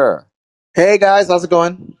 sir? Hey guys, how's it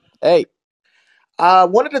going? Hey.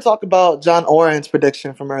 Wanted to talk about John Oren's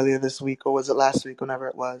prediction from earlier this week, or was it last week? Whenever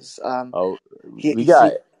it was. Oh, He, we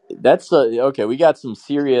got he, that's okay. We got some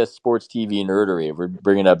serious sports TV nerdery. We're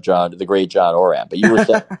bringing up the great John Oram. But you were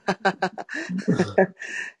saying,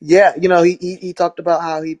 yeah, he talked about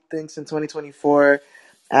how he thinks in 2024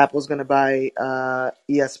 Apple's going to buy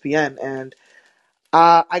ESPN, and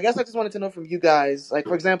I guess I just wanted to know from you guys, like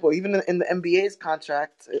for example, even in the NBA's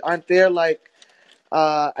contract, aren't there like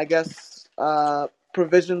I guess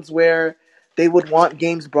provisions where they would want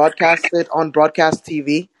games broadcasted on broadcast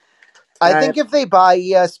TV? I And think if they buy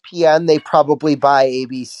ESPN, they probably buy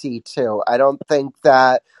ABC too. I don't think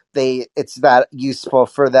that it's that useful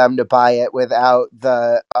for them to buy it without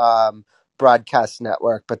the broadcast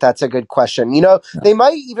network. But that's a good question. You know, they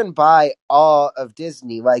might even buy all of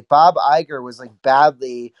Disney. Like Bob Iger was like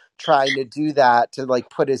badly trying to do that to like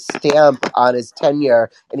put his stamp on his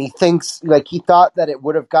tenure, and he thinks like he thought that it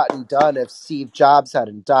would have gotten done if Steve Jobs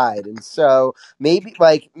hadn't died, and so maybe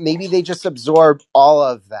they just absorb all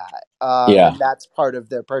of that. yeah. And that's part of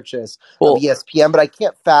their purchase of Well, ESPN. But I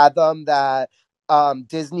can't fathom that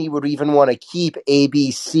Disney would even want to keep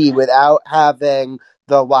ABC without having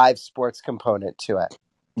the live sports component to it.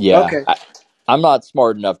 yeah. okay, I'm not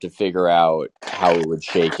smart enough to figure out how it would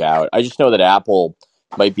shake out. I just know that Apple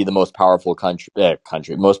might be the most powerful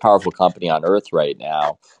most powerful company on earth right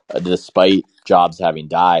now. Despite Jobs having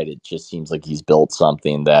died, it just seems like he's built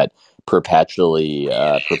something that perpetually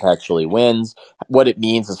wins. What it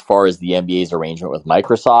means as far as the NBA's arrangement with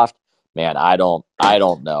Microsoft, man, I don't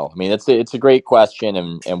know. I mean, it's a great question,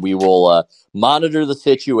 and we will monitor the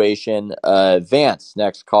situation. Vance,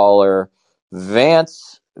 next caller.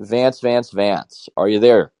 Vance. Are you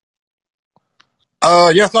there?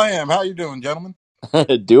 Yes, I am. How you doing, gentlemen?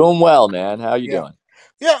 Doing well, man. How you Yeah, doing?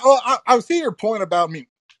 Yeah, well, I see your point about me.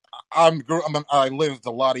 I lived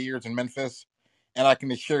a lot of years in Memphis, and I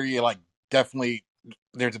can assure you, like, definitely,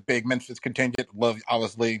 there's a big Memphis contingent. Love,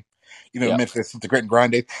 obviously, Yep. Memphis is the grit and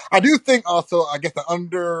grind days. I do think also, I guess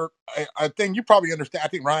I think you probably understand. I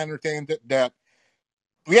think Ryan understands it, that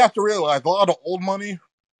we have to realize a lot of old money,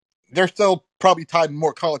 they're still probably tied in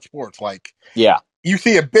more college sports. Like, Yeah. you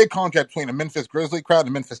see a big contract between the Memphis Grizzly crowd and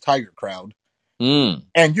the Memphis Tiger crowd. Mm.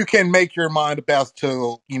 And you can make your mind up as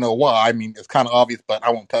to, why. I mean, it's kind of obvious, but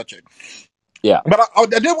I won't touch it. Yeah. But I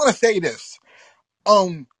did want to say this.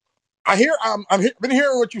 Um, I've been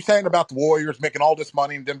hearing what you're saying about the Warriors making all this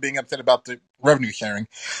money and them being upset about the revenue sharing.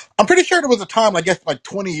 I'm pretty sure there was a time, I guess, like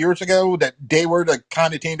 20 years ago, that they were the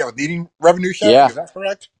kind of team that was needing revenue sharing. Yeah. Is that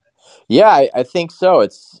correct? Yeah, I think so.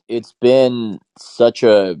 It's been such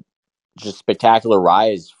a just spectacular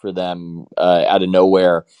rise for them out of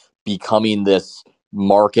nowhere, becoming this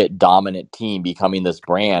market dominant team, becoming this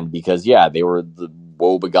brand. Because yeah, they were the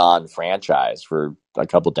woebegone franchise for a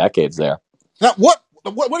couple decades there. Now, what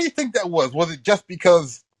do you think that was? Was it just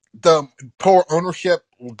because the poor ownership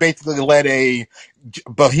basically led a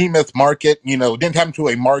behemoth market, didn't happen to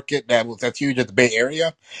a market that's huge as the Bay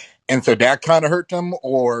Area, and so that kind of hurt them?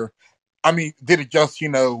 Or, I mean, did it just,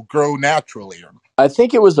 grow naturally? I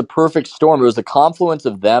think it was a perfect storm. It was a confluence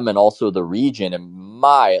of them and also the region. And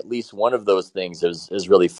at least one of those things has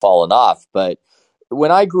really fallen off. But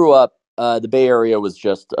when I grew up, the Bay Area was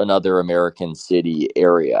just another American city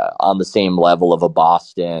area on the same level of a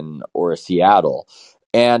Boston or a Seattle.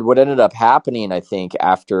 And what ended up happening, I think,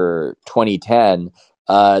 after 2010,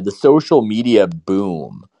 the social media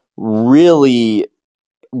boom really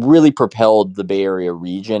propelled the Bay Area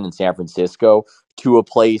region and San Francisco to a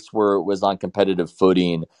place where it was on competitive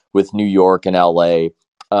footing with New York and LA,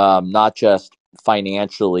 not just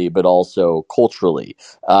financially, but also culturally.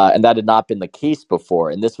 And that had not been the case before.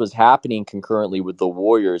 And this was happening concurrently with the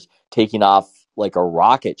Warriors taking off like a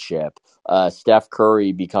rocket ship, Steph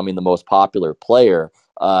Curry becoming the most popular player,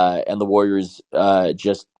 and the Warriors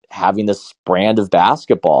just having this brand of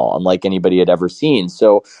basketball unlike anybody had ever seen.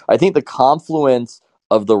 So I think the confluence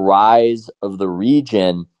of the rise of the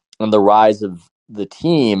region and the rise of the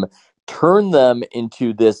team turned them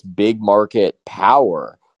into this big market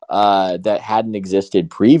power that hadn't existed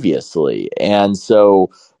previously. And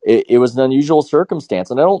so it was an unusual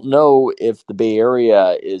circumstance. And I don't know if the Bay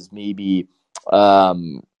Area is maybe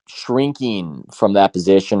shrinking from that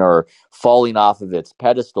position or falling off of its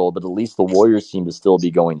pedestal, but at least the Warriors seem to still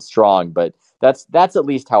be going strong. But that's at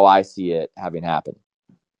least how I see it having happened.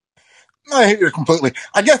 I hear you completely.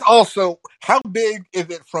 I guess also, how big is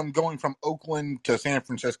it from going from Oakland to San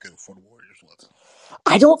Francisco for the Warriors?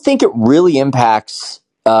 I don't think it really impacts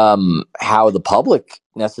how the public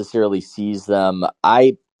necessarily sees them.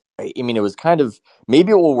 I mean, it was kind of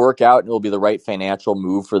maybe it will work out and it will be the right financial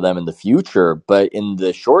move for them in the future, but in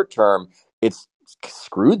the short term, it's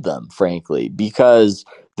screwed them, frankly, because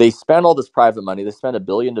they spent all this private money. They spent $1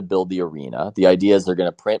 billion to build the arena. The idea is they're going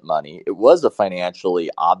to print money. It was a financially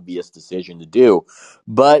obvious decision to do,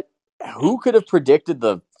 but who could have predicted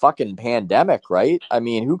the fucking pandemic, right? I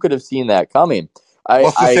mean, who could have seen that coming?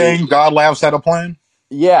 What's the I saying? God laughs at a plan?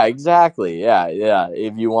 Yeah, exactly. Yeah.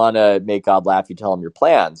 If you want to make God laugh, you tell him your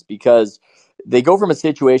plans because they go from a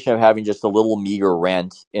situation of having just a little meager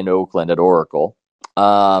rent in Oakland at Oracle,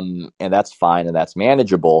 and that's fine and that's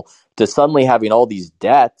manageable, to suddenly having all these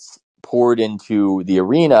debts poured into the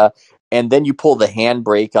arena, and then you pull the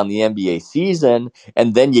handbrake on the NBA season,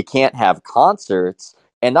 and then you can't have concerts.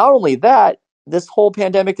 And not only that, this whole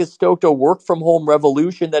pandemic has stoked a work from home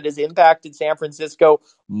revolution that has impacted San Francisco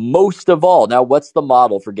most of all. Now, what's the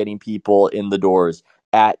model for getting people in the doors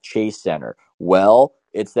at Chase Center? Well,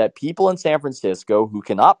 it's that people in San Francisco who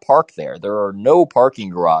cannot park there are no parking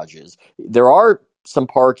garages. There are some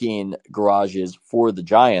parking garages for the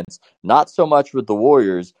Giants, not so much with the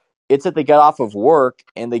Warriors. It's that they get off of work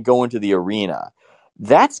and they go into the arena.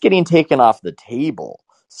 That's getting taken off the table.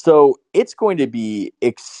 So it's going to be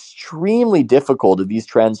extremely difficult if these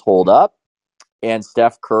trends hold up and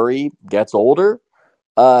Steph Curry gets older,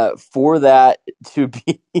 for that to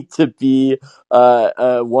be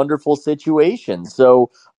a wonderful situation. So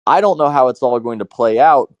I don't know how it's all going to play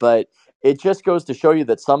out, but it just goes to show you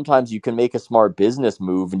that sometimes you can make a smart business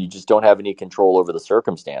move and you just don't have any control over the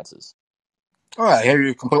circumstances. All right, I hear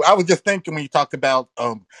you completely. I was just thinking when you talked about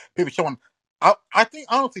people showing. I think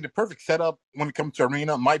honestly the perfect setup when it comes to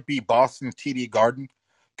arena might be Boston's TD Garden,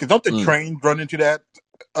 because don't the Mm. trains run into that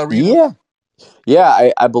arena? Yeah. Yeah,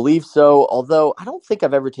 I believe so. Although I don't think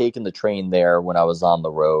I've ever taken the train there when I was on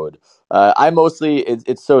the road. I mostly,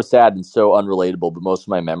 it's so sad and so unrelatable, but most of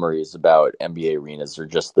my memories about NBA arenas are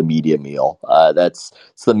just the media meal. It's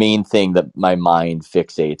the main thing that my mind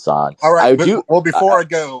fixates on. All right, I but do, well, before I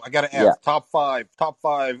go, I got to yeah. ask top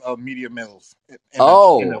five of media mills in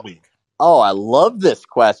Oh, that week. Oh, I love this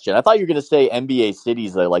question. I thought you were going to say NBA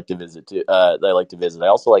cities that I like to visit too. That I like to visit. I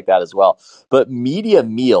also like that as well. But media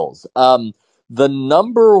meals. The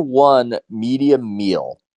number one media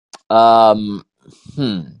meal. Um,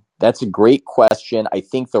 hmm, that's a great question. I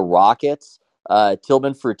think the Rockets,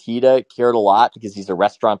 Tillman Fertitta cared a lot because he's a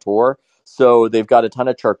restaurateur. So they've got a ton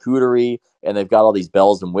of charcuterie and they've got all these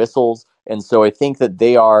bells and whistles. And so I think that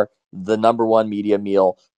they are the number one media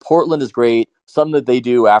meal. Portland is great. Something that they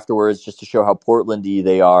do afterwards just to show how Portlandy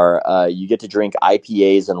they are. You get to drink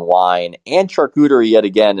IPAs and wine and charcuterie yet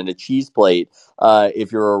again and a cheese plate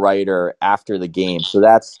if you're a writer after the game. So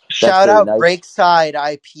that's Shout very out nice. Breakside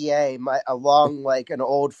IPA. Along like an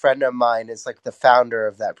old friend of mine is like the founder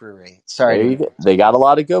of that brewery. Sorry There to you interrupt. go. They got a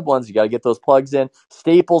lot of good ones. You got to get those plugs in.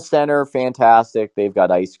 Staples Center, fantastic. They've got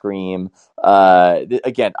ice cream.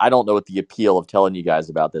 Again, I don't know what the appeal of telling you guys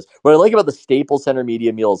about this. What I like about the Staples Center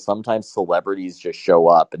media meal is sometimes celebrities just show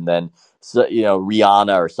up, and then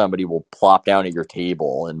Rihanna or somebody will plop down at your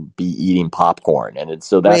table and be eating popcorn, and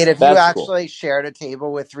so Wait, have you that's cool. actually shared a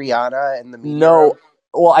table with Rihanna in the media No, room?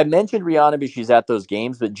 well, I mentioned Rihanna because she's at those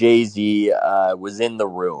games, but Jay-Z was in the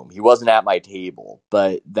room. He wasn't at my table,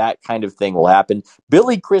 but that kind of thing will happen.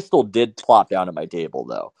 Billy Crystal did plop down at my table,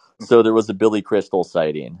 though. So there was a Billy Crystal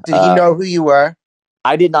sighting. Did he know who you were?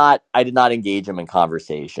 I did not engage him in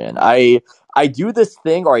conversation. I do this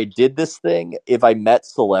thing, or I did this thing. If I met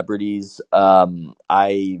celebrities,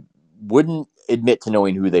 I wouldn't admit to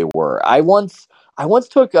knowing who they were. I once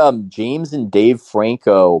took James and Dave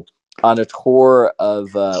Franco on a tour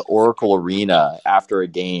of Oracle Arena after a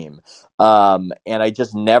game. And I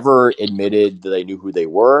just never admitted that I knew who they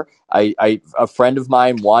were. A friend of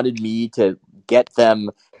mine wanted me to get them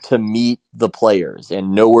to meet the players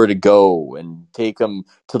and know where to go and take them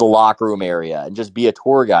to the locker room area and just be a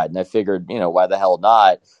tour guide. And I figured, why the hell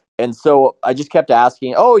not? And so I just kept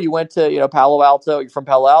asking, "Oh, you went to Palo Alto? You're from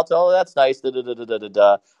Palo Alto? Oh, that's nice." Da, da, da, da, da, da,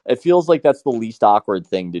 da. It feels like that's the least awkward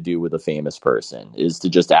thing to do with a famous person is to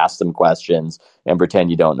just ask them questions and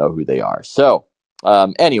pretend you don't know who they are. So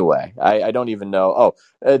anyway, I don't even know.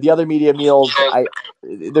 Oh, the other media meals,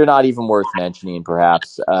 they're not even worth mentioning.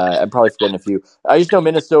 Perhaps I'm probably forgetting a few. I just know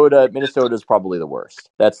Minnesota. Minnesota is probably the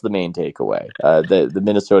worst. That's the main takeaway. The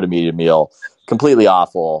Minnesota media meal completely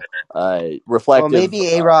awful. Well, Reflective.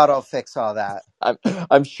 maybe A-Rod will fix all that.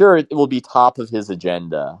 I'm sure it will be top of his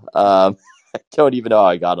agenda. I don't even know how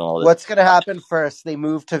I got on all this. What's going to happen first? They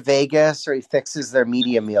move to Vegas or he fixes their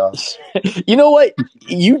media meals? You know what?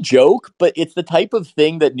 You joke, but it's the type of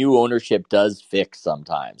thing that new ownership does fix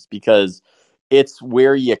sometimes because it's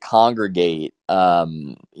where you congregate,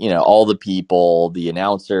 all the people, the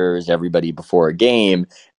announcers, everybody before a game.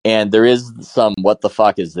 And there is some what the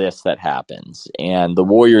fuck is this that happens. And the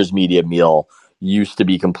Warriors media meal used to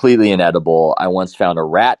be completely inedible. I once found a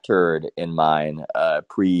rat turd in mine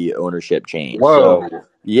pre ownership change. So Whoa.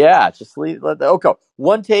 yeah, just leave. Okay,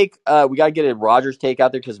 one take. We got to get a Rogers take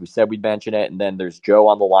out there because we said we'd mention it, and then there's Joe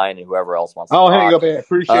on the line and whoever else wants to I'll hang talk. up. I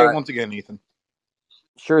appreciate it Uh, once again, Ethan.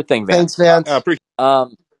 sure thing, Thanks, Vance. I Vance. appreciate.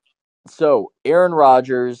 Um, so Aaron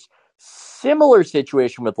Rodgers, similar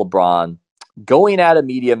situation with LeBron, going at a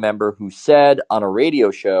media member who said on a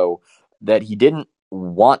radio show that he didn't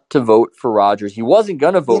want to vote for Rodgers. He wasn't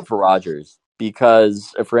going to vote for Rodgers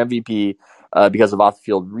because for MVP because of off the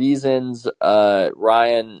field reasons.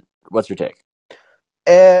 Ryan, what's your take?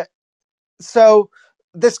 Uh, so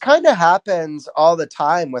this kind of happens all the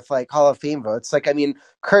time with like Hall of Fame votes. Like, I mean,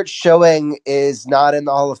 Kurt Schilling is not in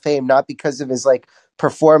the Hall of Fame, not because of his like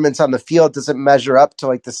performance on the field doesn't measure up to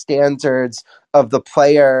like the standards of the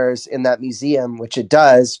players in that museum, which it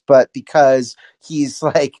does, but because he's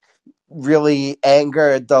like really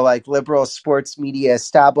angered the like liberal sports media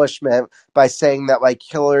establishment by saying that like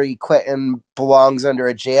Hillary Clinton belongs under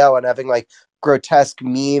a jail and having like grotesque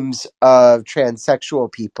memes of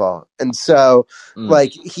transsexual people. And so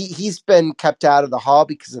like he's been kept out of the hall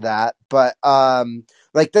because of that. But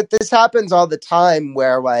like that this happens all the time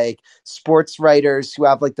where like sports writers who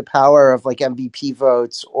have like the power of like MVP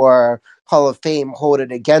votes or Hall of Fame hold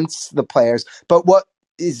it against the players. But what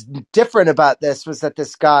is different about this was that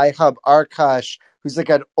this guy Hub Arkush, who's like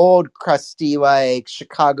an old crusty like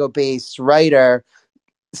Chicago based writer,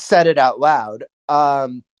 said it out loud.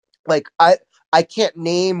 Like I can't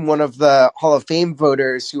name one of the Hall of Fame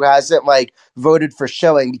voters who hasn't like voted for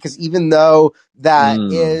Schilling, because even though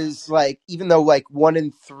like 1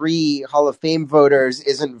 in 3 Hall of Fame voters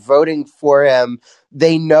isn't voting for him,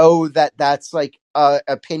 they know that that's like a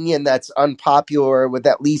opinion that's unpopular with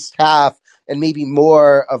at least half and maybe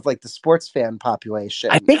more of like the sports fan I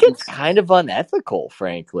population. think it's kind of unethical,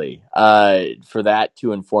 frankly, for that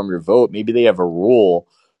to inform your vote. Maybe they have a rule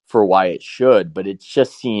for why it should, but it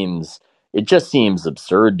just seems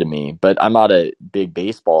absurd to me. But I'm not a big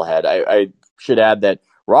baseball head. I should add that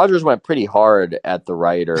Rogers went pretty hard at the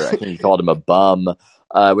writer. I think he called him a bum,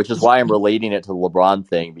 which is why I'm relating it to the LeBron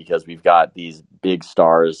thing, because we've got these big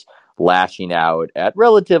stars lashing out at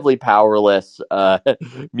relatively powerless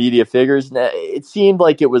media figures. It seemed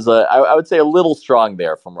like it was I would say a little strong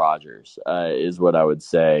there from Rogers, is what I would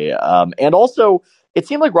say. And also, it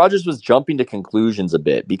seemed like Rogers was jumping to conclusions a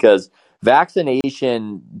bit, because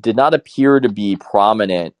vaccination did not appear to be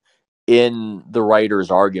prominent in the writer's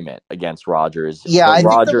argument against Rogers. Yeah, But I think the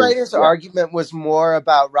Rogers, writer's yeah, argument was more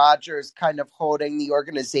about Rogers kind of holding the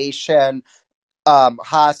organization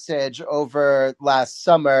hostage over last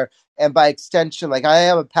summer. And by extension, like, I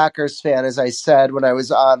am a Packers fan, as I said when I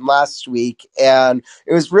was on last week, and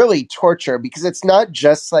it was really torture, because it's not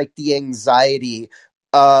just like the anxiety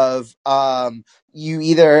of you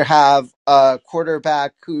either have a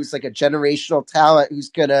quarterback who's like a generational talent who's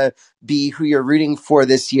gonna be who you're rooting for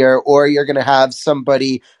this year, or you're gonna have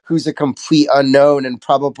somebody who's a complete unknown and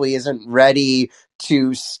probably isn't ready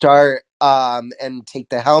to start and take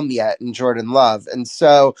the helm yet in Jordan Love. And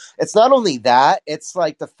so it's not only that, it's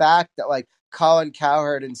like the fact that like Colin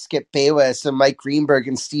Cowherd and Skip Bayless and Mike Greenberg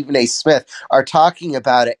and Stephen A. Smith are talking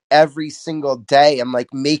about it every single day and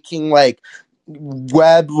like making like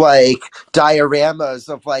web like dioramas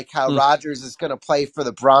of like how Rodgers is going to play for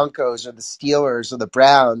the Broncos or the Steelers or the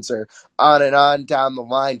Browns or on down the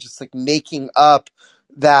line, just like making up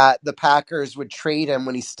that the Packers would trade him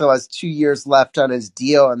when he still has 2 years left on his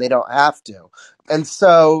deal and they don't have to. And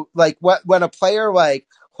so like when a player like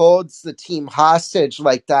holds the team hostage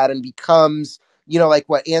like that and becomes, you know, like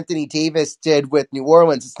what Anthony Davis did with New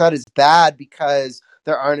Orleans, it's not as bad because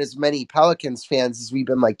there aren't as many Pelicans fans as we've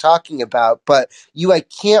been like talking about, but you like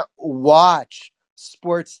can't watch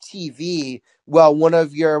sports TV while one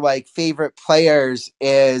of your like favorite players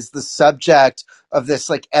is the subject of this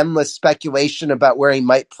like endless speculation about where he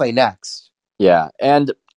might play next. yeah.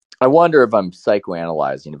 And I wonder if I'm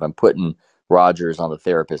psychoanalyzing, if I'm putting Rogers on the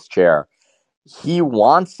therapist chair. He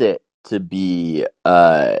wants it to be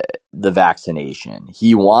the vaccination.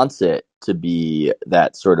 He wants it to be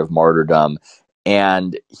that sort of martyrdom.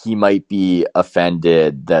 And he might be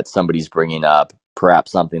offended that somebody's bringing up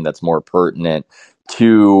perhaps something that's more pertinent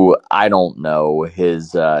to, I don't know,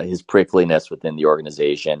 his prickliness within the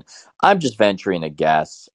organization. I'm just venturing a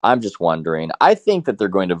guess. I'm just wondering. I think that they're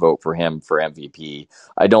going to vote for him for MVP.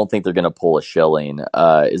 I don't think they're going to pull a Schilling.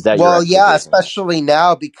 Is that your Well, yeah, expectation? especially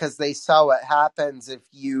now because they saw what happens if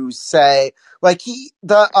you say like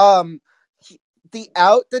the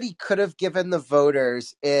out that he could have given the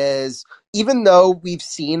voters is, even though we've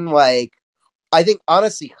seen like I think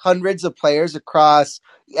honestly hundreds of players across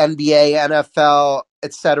NBA, NFL,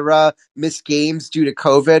 etc. miss games due to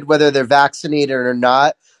COVID, whether they're vaccinated or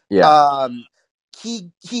not. Yeah. Um,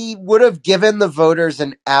 he would have given the voters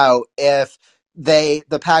an out if the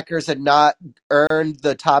Packers had not earned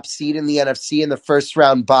the top seed in the NFC in the first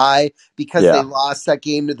round bye because they Yeah. lost that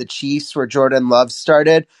game to the Chiefs where Jordan Love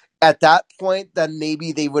started. At that point, then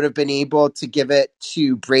maybe they would have been able to give it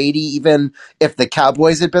to Brady, even if the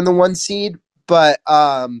Cowboys had been the 1 seed. But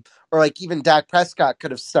or like even Dak Prescott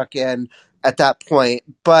could have stuck in at that point.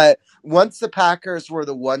 But once the Packers were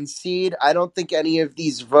the 1 seed, I don't think any of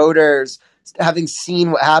these voters, having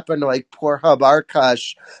seen what happened to like poor Hub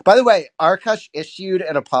Arkush. By the way, Arkush issued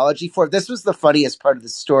an apology for this. Was the funniest part of the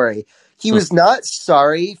story. He was not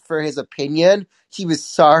sorry for his opinion. He was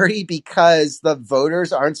sorry because the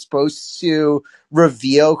voters aren't supposed to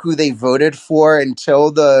reveal who they voted for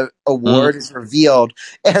until the award is revealed.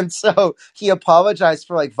 And so he apologized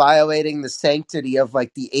for like violating the sanctity of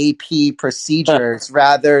like the AP procedures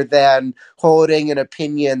rather than holding an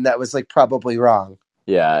opinion that was like probably wrong.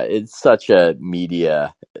 Yeah, it's such a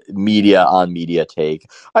media on media take.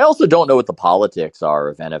 I also don't know what the politics are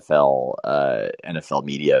of NFL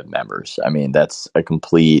media members. I mean, that's a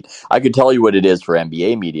complete. I could tell you what it is for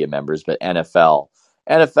NBA media members, but NFL,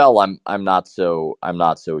 I'm not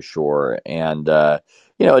so sure. And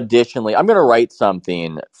additionally, I'm going to write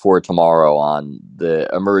something for tomorrow on the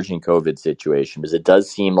emerging COVID situation, because it does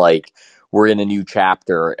seem like we're in a new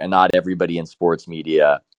chapter, and not everybody in sports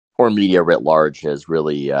media or media writ large has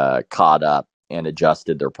really caught up and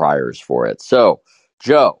adjusted their priors for it. So,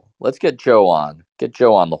 Joe, let's get Joe on. Get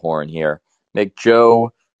Joe on the horn here. Make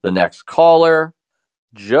Joe the next caller.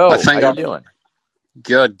 I Joe, how think you I've doing?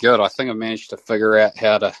 good. I think I managed to figure out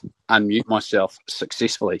how to unmute myself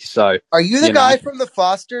successfully. So, Are you the you know, guy from the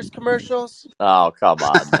Foster's commercials? Oh, come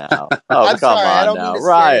on now. Oh, I'm come sorry, I on don't mean now. to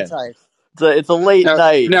Ryan, stereotype. it's a late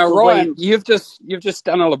night. now It's a late. Ryan, you've just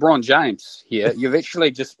done a LeBron James here. You've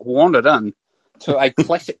actually just wandered in to a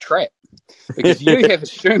classic trap because you have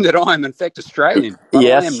assumed that I am in fact Australian, but I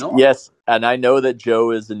am Yes, not. yes. And I know that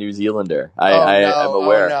Joe is a New Zealander. Oh I'm no, oh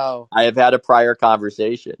aware. no. I have had a prior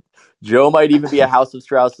conversation. Joe might even be a House of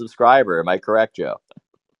Strauss subscriber. Am I correct, Joe?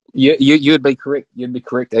 You'd be correct. You'd be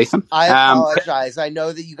correct, Ethan. I apologize. I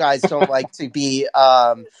know that you guys don't like to be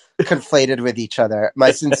conflated with each other.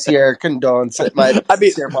 My sincere condolences, my I mean,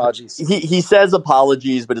 sincere apologies. he says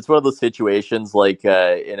apologies, but it's one of those situations like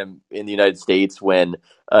in the United States when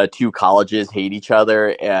two colleges hate each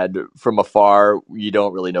other, and from afar you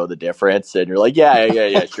don't really know the difference, and you're like,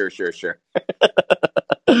 yeah, sure.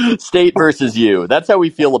 State versus you. That's how we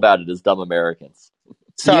feel about it as dumb Americans.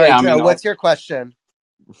 Sorry, Yeah, I Joe, mean, what's your question?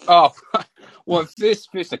 oh, well, first,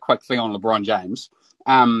 a quick thing on LeBron James.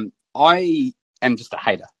 I am just a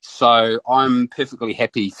hater, so I'm perfectly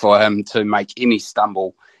happy for him to make any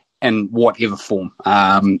stumble in whatever form.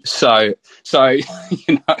 So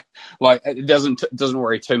you know, like it doesn't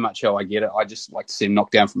worry too much how I get it. I just like to see him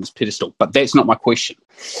knocked down from his pedestal. But that's not my question.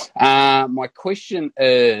 My question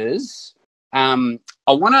is.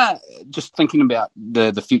 I want to just thinking about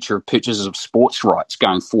the future of purchases of sports rights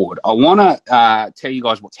going forward. I want to tell you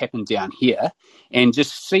guys what's happened down here and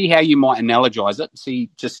just see how you might analogize it. See,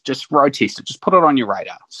 just road test it, just put it on your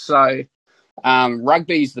radar. So,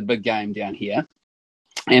 rugby is the big game down here,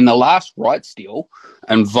 and the last rights deal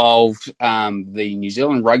involved the New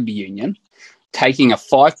Zealand Rugby Union taking a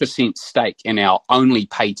 5% stake in our only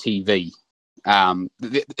pay TV.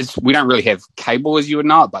 We don't really have cable as you would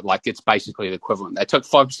know it, but like it's basically the equivalent. They took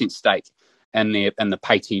 5% stake in the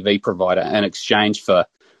pay TV provider in exchange for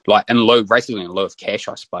basically in lieu of cash,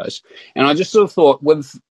 I suppose. And I just sort of thought,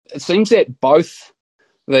 it seems that both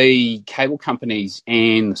the cable companies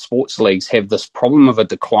and the sports leagues have this problem of a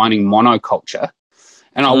declining monoculture.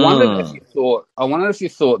 And Mm. I wondered if you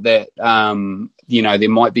thought that there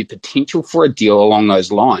might be potential for a deal along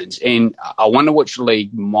those lines. And I wonder which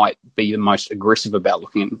league might be the most aggressive about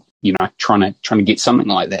looking, trying to get something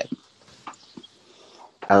like that.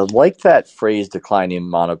 I like that phrase, declining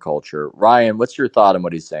monoculture. Ryan, what's your thought on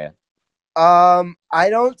what he's saying? I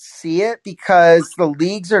don't see it because the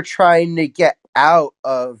leagues are trying to get out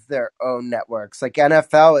of their own networks. Like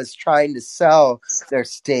NFL is trying to sell their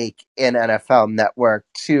stake in NFL Network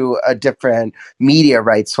to a different media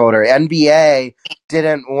rights holder. NBA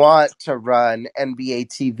didn't want to run NBA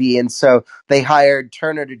TV, and so they hired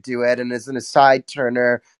Turner to do it. And as an aside,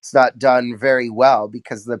 Turner it's not done very well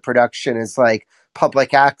because the production is like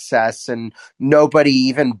public access and nobody,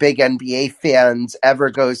 even big NBA fans, ever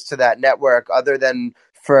goes to that network other than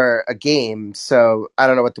for a game. So I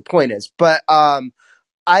don't know what the point is, but I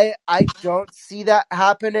don't see that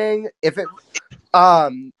happening. If it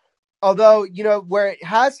um although where it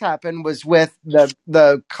has happened was with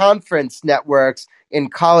the conference networks in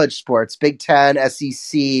college sports, Big Ten,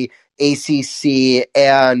 SEC, ACC,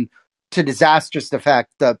 and to disastrous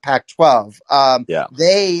effect the Pac-12. Yeah.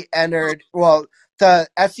 They entered the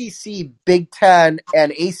SEC, Big Ten,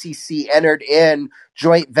 and ACC entered in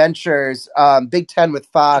joint ventures. Big Ten with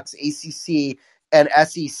Fox, ACC and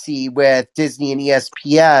SEC with Disney and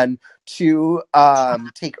ESPN to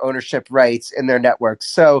take ownership rights in their networks.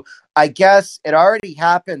 So I guess it already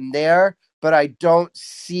happened there, but I don't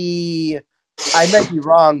see. I might be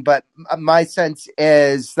wrong, but my sense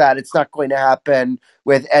is that it's not going to happen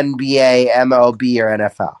with NBA, MLB, or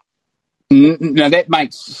NFL. No, that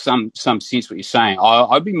makes some sense what you're saying.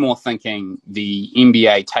 I'd be more thinking the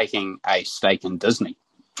NBA taking a stake in Disney.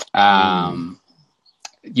 Mm.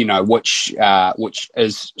 Which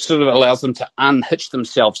is sort of allows them to unhitch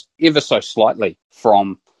themselves ever so slightly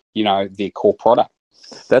from their core product.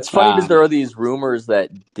 That's funny because there are these rumors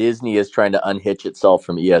that Disney is trying to unhitch itself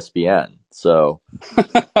from ESPN. So,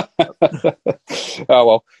 Oh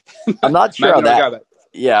well, I'm not sure how maybe not that. go, but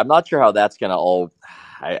Yeah, I'm not sure how that's gonna all.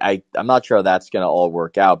 I'm not sure how that's gonna all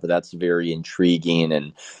work out, but that's very intriguing,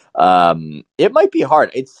 and it might be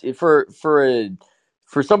hard. It's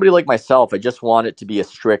for somebody like myself. I just want it to be a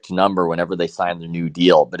strict number whenever they sign the new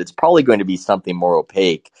deal, but it's probably going to be something more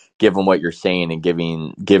opaque, given what you're saying and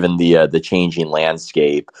given the changing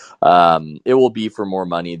landscape. It will be for more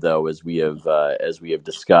money, though, as we have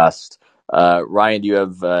discussed. Ryan, do you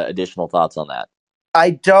have additional thoughts on that?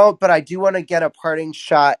 I don't, but I do want to get a parting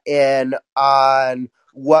shot in on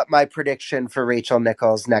what my prediction for Rachel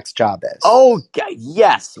Nichols' next job is. Oh,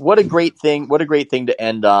 yes! What a great thing! What a great thing to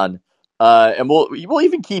end on. And we'll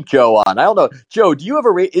even keep Joe on. I don't know, Joe. Do you have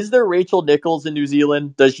is there Rachel Nichols in New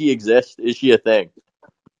Zealand? Does she exist? Is she a thing?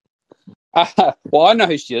 Well, I know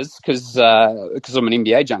who she is because I'm an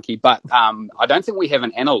NBA junkie, but I don't think we have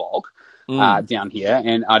an analog down here,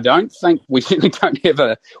 and I don't think we certainly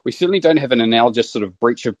don't have an analogous sort of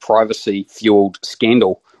breach of privacy fueled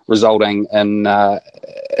scandal resulting in her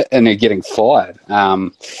getting fired.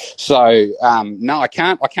 No, I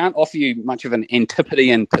can't offer you much of an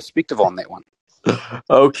antipodean perspective on that one.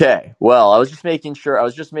 Okay. Well, I was just making sure. I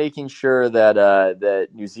was just making sure that that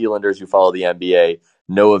New Zealanders who follow the NBA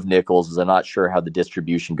know of Nichols, as I'm not sure how the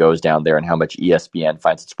distribution goes down there and how much ESPN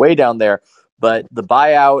finds its way down there. But the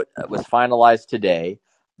buyout was finalized today.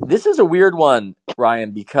 This is a weird one,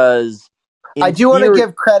 Ryan, because I in do want to theory,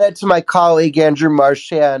 give credit to my colleague Andrew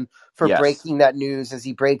Marchand for yes, breaking that news, as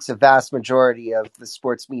he breaks a vast majority of the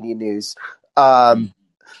sports media news. But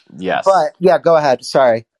yes. yeah, go ahead.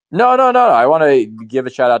 Sorry. No. I want to give a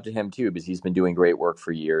shout out to him too because he's been doing great work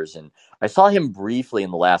for years. And I saw him briefly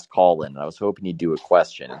in the last call in, and I was hoping he'd do a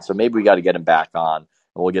question. And so maybe we got to get him back on, and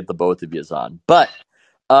we'll get the both of you on. But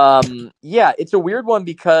yeah, it's a weird one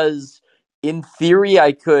because in theory,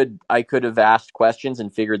 I could have asked questions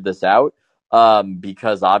and figured this out.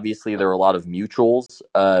 Because obviously there are a lot of mutuals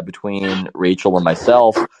between Rachel and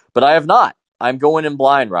myself, but I have not. I'm going in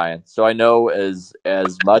blind, Ryan. So I know as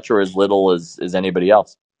much or as little as anybody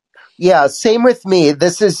else. Yeah, same with me.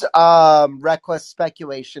 This is reckless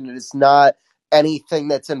speculation. It is not anything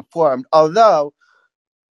that's informed. Although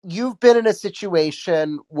you've been in a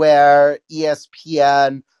situation where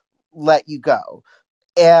ESPN let you go,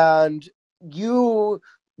 and you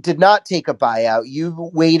did not take a buyout. You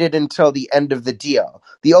waited until the end of the deal.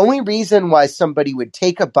 The only reason why somebody would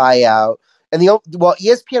take a buyout, and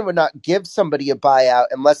ESPN would not give somebody a buyout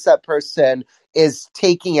unless that person is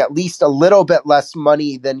taking at least a little bit less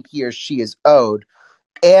money than he or she is owed.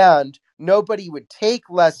 And nobody would take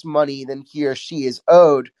less money than he or she is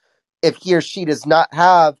owed if he or she does not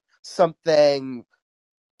have something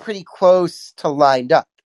pretty close to lined up.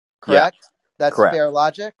 Yeah, Correct? That's correct. fair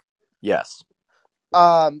logic. Yes.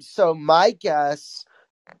 So my guess,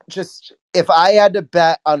 just if I had to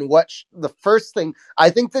bet on the first thing,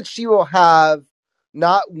 I think that she will have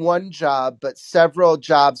not one job, but several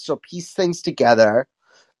jobs. She'll piece things together.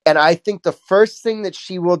 And I think the first thing that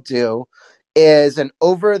she will do is an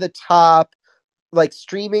over the top, like,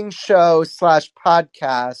 streaming show /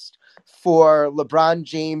 podcast for LeBron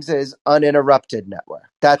James's Uninterrupted network.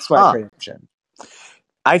 That's my Huh. prediction.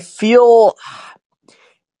 I feel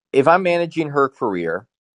if I'm managing her career,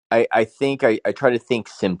 I think I try to think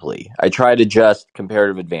simply. I try to just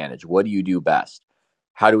comparative advantage. What do you do best?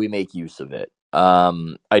 How do we make use of it?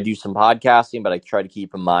 I do some podcasting, but I try to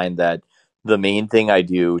keep in mind that the main thing I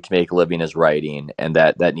do to make a living is writing, and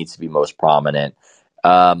that needs to be most prominent.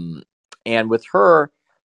 Um, and with her,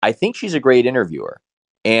 I think she's a great interviewer.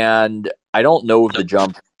 And I don't know if the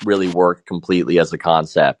jump really worked completely as a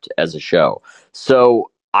concept, as a show.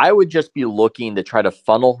 So I would just be looking to try to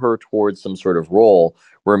funnel her towards some sort of role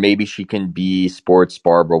where maybe she can be sports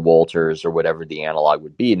Barbara Walters or whatever the analog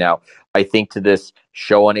would be. Now, I think to this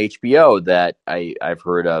show on HBO that I've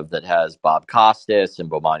heard of that has Bob Costas and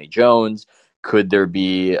Bomani Jones. Could there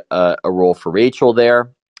be a role for Rachel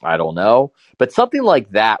there? I don't know. But something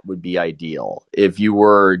like that would be ideal. If you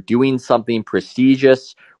were doing something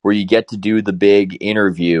prestigious where you get to do the big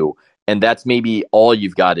interview and that's maybe all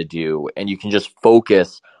you've got to do and you can just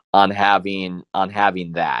focus on having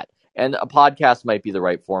that. And a podcast might be the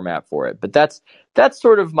right format for it. But that's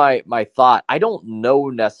sort of my thought. I don't know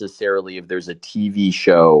necessarily if there's a TV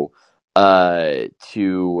show to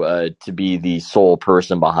be the sole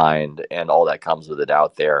person behind and all that comes with it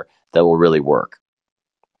out there that will really work.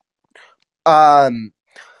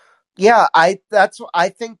 Yeah, I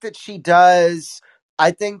think that she does.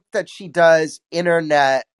 I think that she does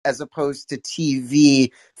internet as opposed to TV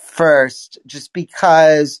first, just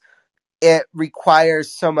because it requires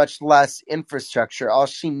so much less infrastructure. All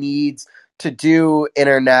she needs to do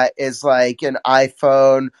internet is like an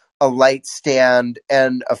iPhone, a light stand,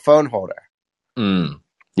 and a phone holder.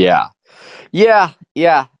 Yeah.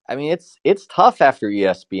 Yeah. I mean, it's tough after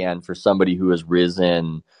ESPN for somebody who has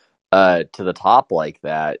risen to the top like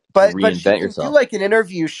that to But she reinvent can do yourself. like an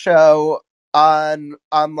interview show on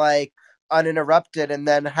like Uninterrupted, and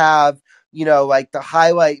then have, like, the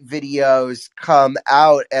highlight videos come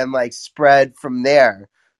out and like spread from there.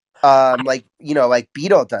 like like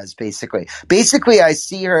Beetle does. Basically, I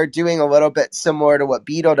see her doing a little bit similar to what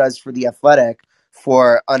Beetle does for The Athletic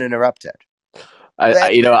for Uninterrupted. But,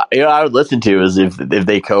 I would listen to is if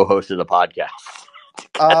they co-hosted a podcast.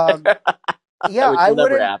 yeah, Which I will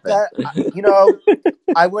never wouldn't happen. bet.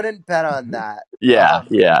 I wouldn't bet on that. Yeah,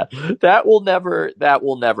 yeah. That will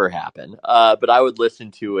never happen. But I would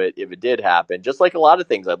listen to it if it did happen. Just like a lot of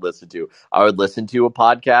things I'd listen to. I would listen to a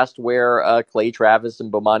podcast where Clay Travis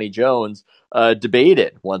and Bomani Jones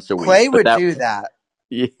debated once a week. Clay But would that do that.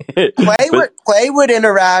 yeah, but Clay would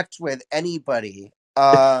interact with anybody.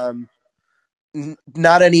 Not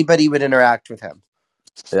anybody would interact with him.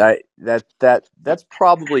 that's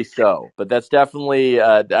probably so, but that's definitely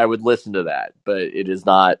I would listen to that, but it is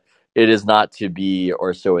not to be,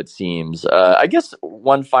 or so it seems. I guess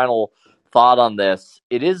one final thought on this: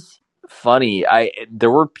 it is funny.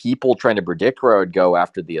 There were people trying to predict where I would go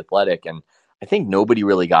after the Athletic, and I think nobody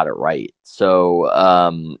really got it right. So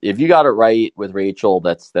if you got it right with Rachel,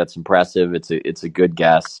 that's impressive. It's a good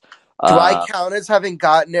guess. Do I Uh, count as having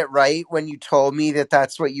gotten it right when you told me that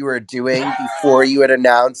that's what you were doing before you had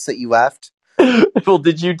announced that you left? well,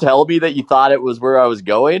 did you tell me that you thought it was where I was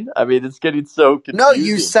going? I mean, it's getting so No,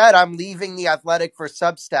 you confusing. said I'm leaving the Athletic for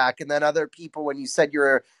Substack, and then other people, when you said you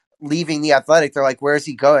were leaving the Athletic, they're like, "Where's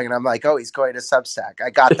he going?" And I'm like, "Oh, he's going to Substack." I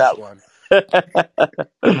got that one.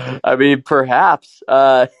 I mean, perhaps.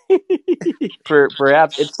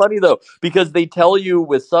 Perhaps it's funny though because they tell you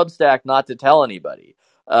with Substack not to tell anybody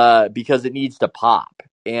because it needs to pop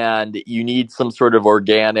and you need some sort of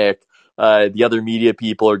organic. The other media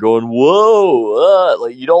people are going, "Whoa!"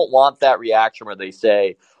 Like you don't want that reaction where they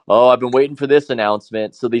say, "Oh, I've been waiting for this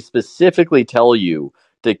announcement." So they specifically tell you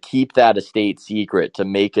to keep that a state secret to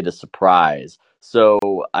make it a surprise. So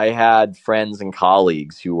I had friends and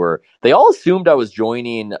colleagues they all assumed I was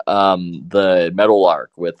joining the Metal Arc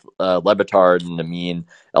with Lebitard and Amin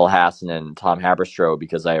El Hassan and Tom Haberstroh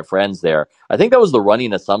because I have friends there. I think that was the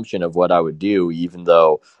running assumption of what I would do, even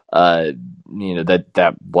though uh,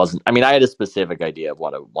 that wasn't. I mean, I had a specific idea of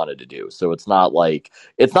what I wanted to do, so it's not like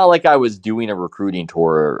I was doing a recruiting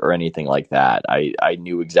tour or anything like that. I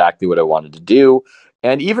knew exactly what I wanted to do.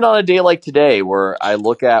 And even on a day like today, where I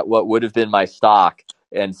look at what would have been my stock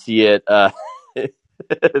and see it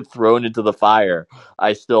thrown into the fire,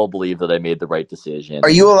 I still believe that I made the right decision. Are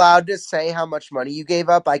you And allowed to say how much money you gave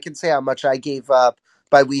up? I can say how much I gave up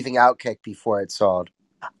by leaving Outkick before it sold.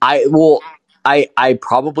 I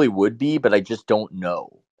probably would be, but I just don't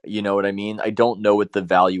know. You know what I mean? I don't know what the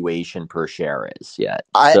valuation per share is yet.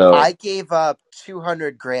 So, I gave up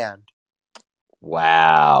 200 grand.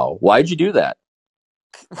 wow. Why'd you do that?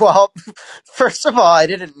 Well, first of all, I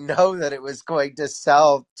didn't know that it was going to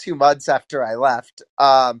sell 2 months after I left.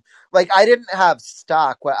 I didn't have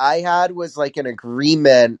stock. What I had was like an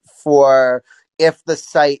agreement for if the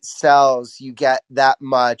site sells, you get that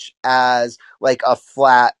much as like a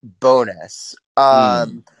flat bonus.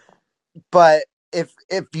 Hmm. But if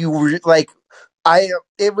you were like I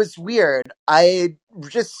it was weird. I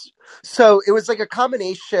just so it was like a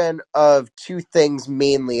combination of two things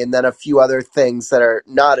mainly and then a few other things that are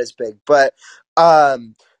not as big. But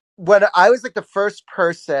um when I was like the first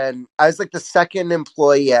person, I was like the second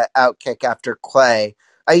employee at Outkick after Clay.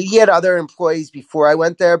 He had other employees before I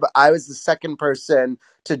went there, but I was the second person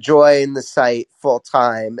to join the site full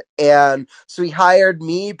time. And so he hired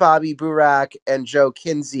me, Bobby Burak, and Joe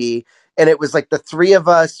Kinsey, and it was like the three of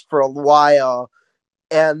us for a while,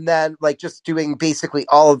 and then like just doing basically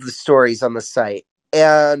all of the stories on the site.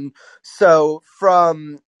 And so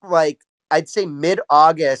from like I'd say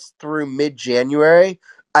mid-August through mid-January,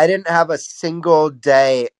 I didn't have a single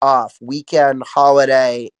day off, weekend,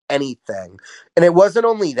 holiday, anything. And it wasn't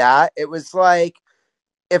only that, it was like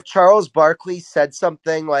if Charles Barkley said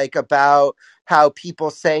something like about how people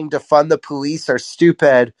saying defund the police are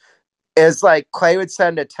stupid, is like Clay would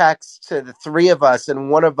send a text to the three of us and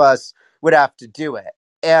one of us would have to do it.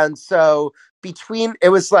 And so it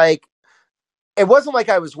was like, it wasn't like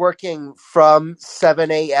I was working from 7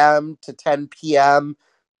 a.m. to 10 p.m.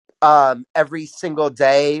 Every single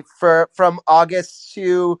day from August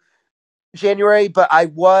to January, but I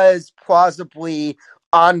was plausibly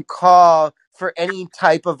on call for any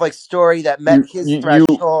type of like story that met You his you you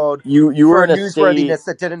threshold you were for in a state. newsworthiness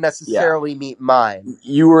that didn't Yeah, necessarily meet mine.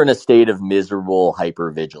 you were in a state of miserable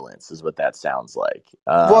hypervigilance, is what that sounds like.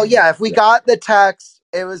 Well, yeah, if we Yeah. got the text,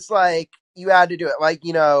 it was like you had to do it. Like,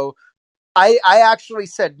 I actually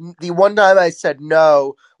said the one time I said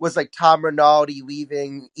no was like Tom Rinaldi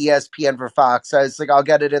leaving ESPN for Fox. I was like, I'll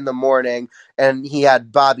get it in the morning, and he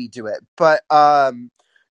had Bobby do it. But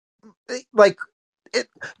like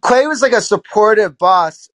Clay was like a supportive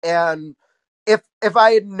boss, and if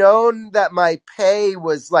I had known that my pay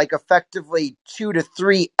was like effectively 2 to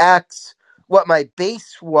 3x what my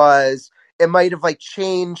base was, it might have like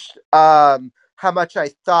changed how much I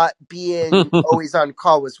thought being always on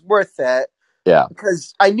call was worth it. Yeah.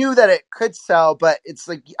 Because I knew that it could sell, but it's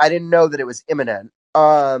like I didn't know that it was imminent.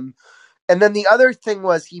 And then the other thing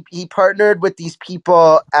was he partnered with these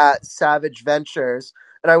people at Savage Ventures,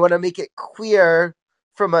 and I want to make it clear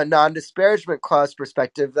from a non-disparagement clause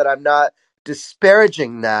perspective that I'm not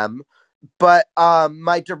disparaging them, but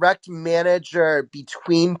my direct manager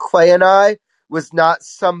between Clay and I was not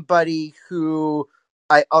somebody who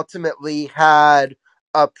I ultimately had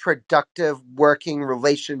a productive working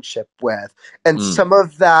relationship with. And some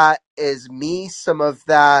of that is me, some of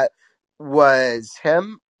that was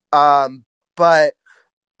him. But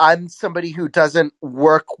I'm somebody who doesn't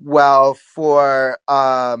work well for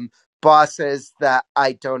bosses that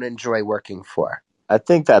I don't enjoy working for. I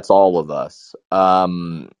think that's all of us.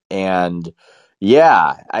 And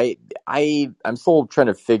yeah, I'm still trying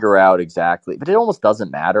to figure out exactly, but it almost doesn't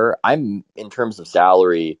matter. I'm in terms of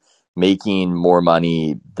salary making more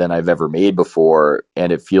money than I've ever made before,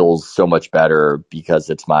 and it feels so much better because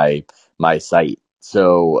it's my site.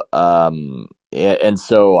 So and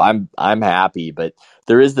so I'm happy, but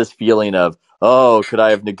there is this feeling of, oh, could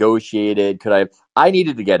I have negotiated? Could I have I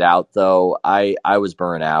needed to get out though. I was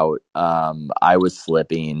burnt out. I was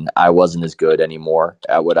slipping. I wasn't as good anymore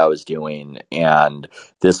at what I was doing, and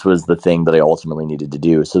this was the thing that I ultimately needed to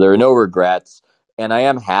do. So there are no regrets, and I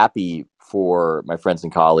am happy for my friends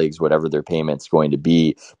and colleagues, whatever their payment's going to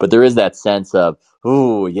be. But there is that sense of,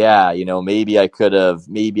 oh yeah, maybe I could have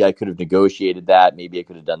negotiated that. Maybe I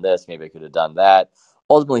could have done this. Maybe I could have done that.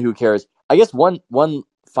 Ultimately, who cares? I guess one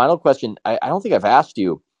final question. I don't think I've asked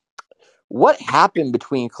you what happened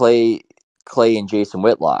between Clay and Jason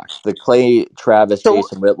Whitlock, the Clay Travis So,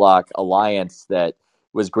 Jason Whitlock alliance that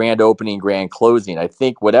was grand opening, grand closing. I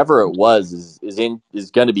think whatever it was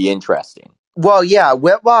is going to be interesting. well, yeah,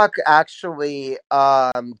 Whitlock actually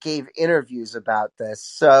gave interviews about this.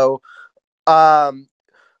 So, um,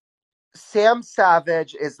 Sam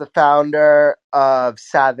Savage is the founder of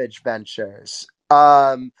Savage Ventures.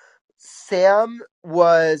 Sam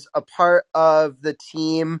was a part of the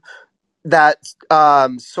team that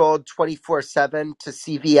sold 24/7 to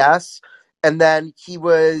CVS. And then he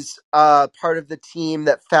was part of the team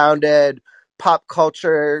that founded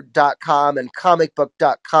popculture.com and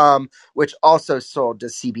comicbook.com, which also sold to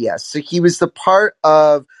CBS. So he was the part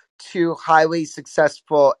of two highly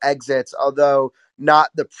successful exits, although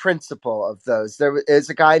not the principal of those. There is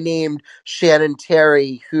a guy named Shannon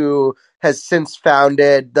Terry who has since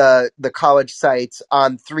founded the college sites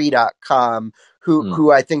on 3.com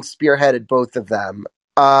who I think spearheaded both of them.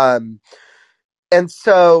 And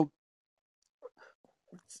so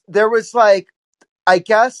there was like, I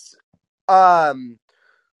guess, what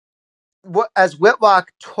as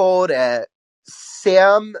Whitlock told it,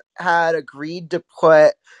 Sam had agreed to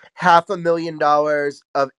put $500,000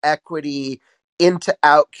 of equity into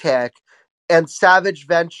Outkick, and Savage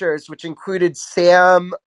Ventures, which included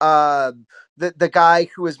Sam, the guy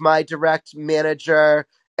who was my direct manager,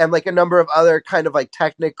 and like a number of other kind of like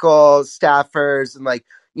technical staffers and like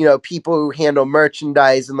people who handle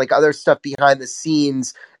merchandise and like other stuff behind the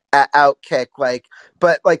scenes at Outkick,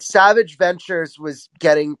 but like Savage Ventures was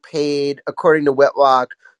getting paid, according to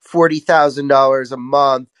Whitlock, $40,000 a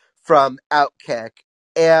month from Outkick.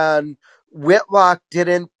 And Whitlock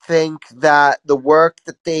didn't think that the work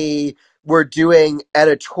that they were doing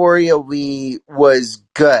editorially was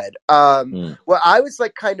good. What I was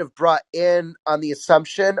like kind of brought in on the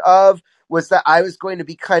assumption of was that I was going to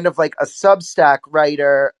be kind of like a Substack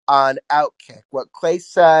writer on Outkick. What Clay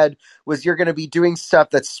said was, you're going to be doing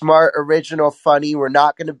stuff that's smart, original, funny. We're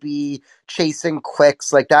not going to be chasing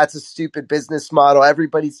clicks. Like, that's a stupid business model.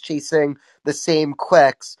 Everybody's chasing the same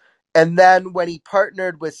clicks. And then when he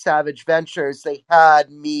partnered with Savage Ventures, they had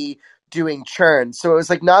me doing churn. So it was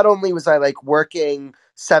like, not only was I like working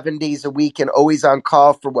 7 days a week and always on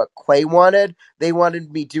call for what Clay wanted, they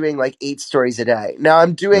wanted me doing like 8 stories a day. Now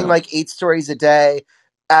I'm doing like 8 stories a day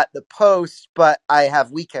at the Post, but I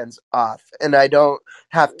have weekends off and I don't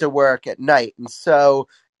have to work at night. And so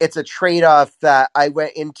it's a trade-off that I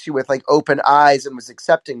went into with like open eyes and was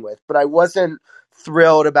accepting with, but I wasn't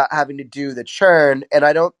thrilled about having to do the churn. And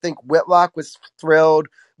I don't think Whitlock was thrilled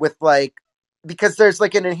with like, because there's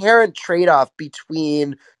like an inherent trade-off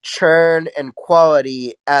between churn and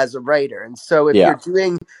quality as a writer. And so if Yeah. you're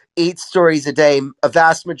doing 8 stories a day, a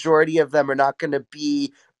vast majority of them are not going to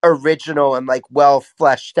be original and like well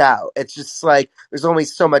fleshed out. It's just like there's only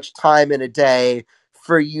so much time in a day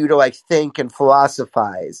for you to like think and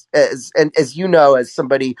philosophize. As you know, as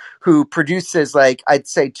somebody who produces like I'd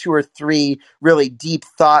say 2 or 3 really deep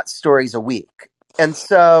thought stories a week. And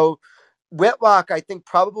so Whitlock, I think,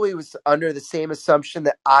 probably was under the same assumption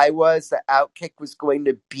that I was, that Outkick was going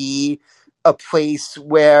to be a place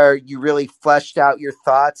where you really fleshed out your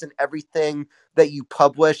thoughts and everything that you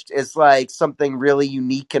published is like something really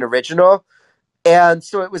unique and original. And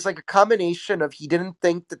so it was like a combination of he didn't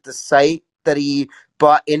think that the site that he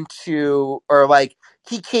bought into, or like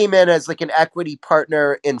he came in as like an equity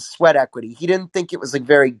partner in Sweat Equity. He didn't think it was like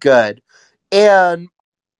very good. And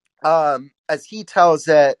as he tells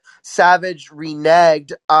it, Savage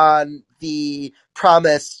reneged on the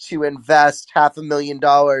promise to invest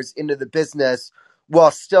 $500,000 into the business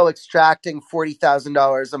while still extracting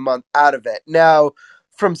 $40,000 a month out of it. Now,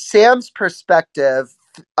 from Sam's perspective,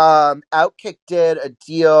 Outkick did a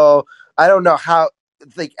deal. I don't know how.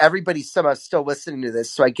 Like everybody's somehow still listening to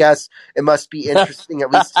this, so I guess it must be interesting at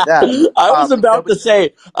least to them. I was Like about to nobody.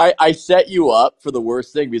 say, I set you up for the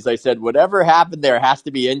worst thing because I said, whatever happened there has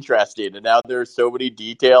to be interesting. And now there's so many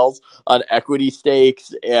details on equity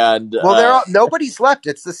stakes and, Well, nobody's left.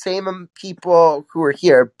 It's the same people who are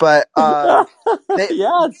here, but they,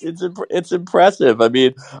 yeah, it's impressive. I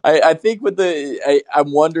mean, I think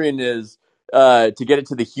I'm wondering is, to get it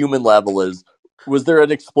to the human level is, was there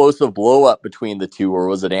an explosive blow up between the two or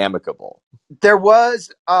was it amicable? there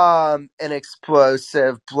was an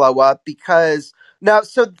explosive blow up because now,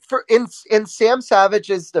 so for in Sam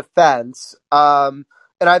Savage's defense, and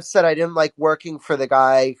I've said I didn't like working for the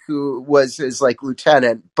guy who was his like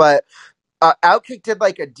lieutenant, but Outkick did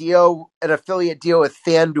like an affiliate deal with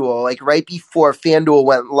FanDuel, like right before FanDuel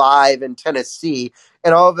went live in Tennessee,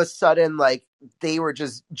 and all of a sudden, like they were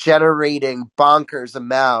just generating bonkers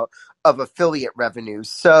amount of affiliate revenue.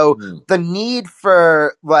 So Hmm. the need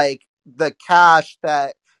for like the cash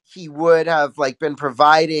that he would have like been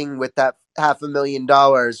providing with that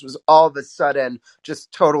 $500,000 was all of a sudden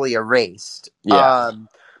just totally erased. Yeah.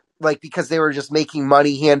 Like because they were just making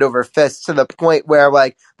money hand over fist to the point where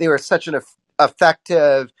like they were such an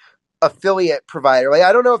effective affiliate provider. Like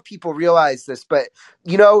I don't know if people realize this, but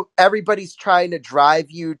everybody's trying to drive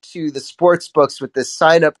you to the sports books with this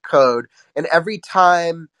sign up code, and every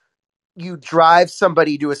time you drive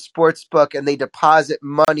somebody to a sports book and they deposit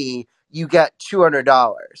money, you get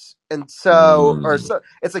 $200. And so, or Mm. so,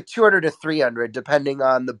 it's like 200 to 300 depending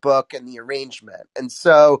on the book and the arrangement. And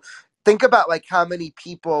so, think about like how many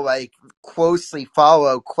people like closely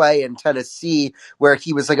follow Clay in Tennessee, where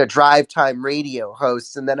he was like a drive time radio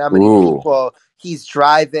host, and then how many Ooh. people he's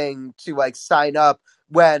driving to like sign up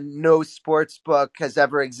when no sports book has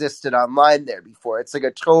ever existed online there before. It's like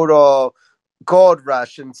a total gold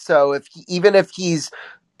rush. And so even if he's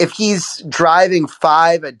driving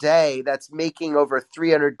 5 a day, that's making over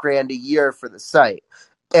 300 grand a year for the site.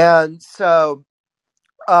 And so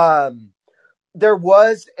there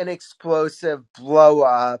was an explosive blow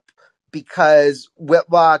up because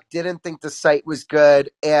Whitlock didn't think the site was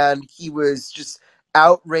good, and he was just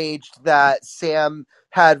outraged that Sam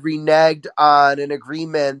had reneged on an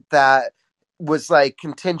agreement that was like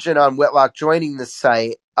contingent on Whitlock joining the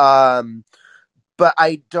site. But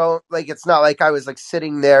I don't like, it's not like I was like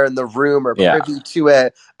sitting there in the room or Yeah. privy to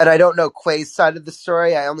it. And I don't know Quay's side of the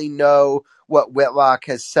story. I only know what Whitlock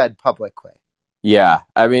has said publicly. Yeah,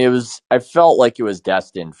 I mean, I felt like it was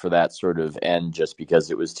destined for that sort of end just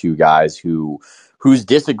because it was two guys whose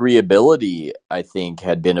disagreeability, I think,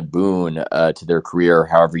 had been a boon to their career,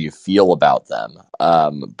 however you feel about them,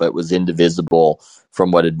 but was indivisible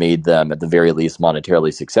from what had made them, at the very least,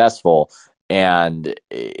 monetarily successful. And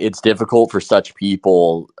it's difficult for such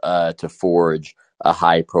people to forge a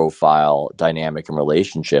high profile dynamic and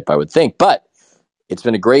relationship, I would think. But it's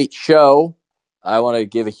been a great show. I want to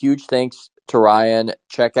give a huge thanks to Ryan.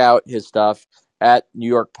 Check out his stuff at New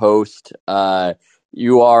York Post.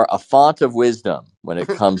 You are a font of wisdom when it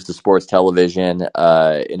comes to sports television,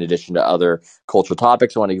 in addition to other cultural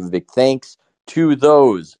topics. I want to give a big thanks to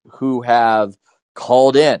those who have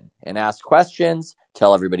called in and asked questions.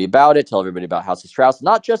 Tell everybody about it. Tell everybody about House of Strauss,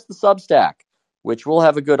 not just the Substack, which will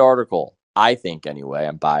have a good article, I think, anyway.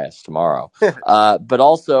 I'm biased tomorrow. But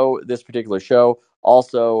also this particular show.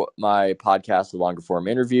 Also, my podcast, The Longer Form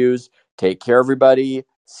Interviews. Take care, everybody.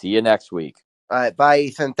 See you next week. All right. Bye,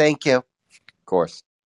 Ethan. Thank you. Of course.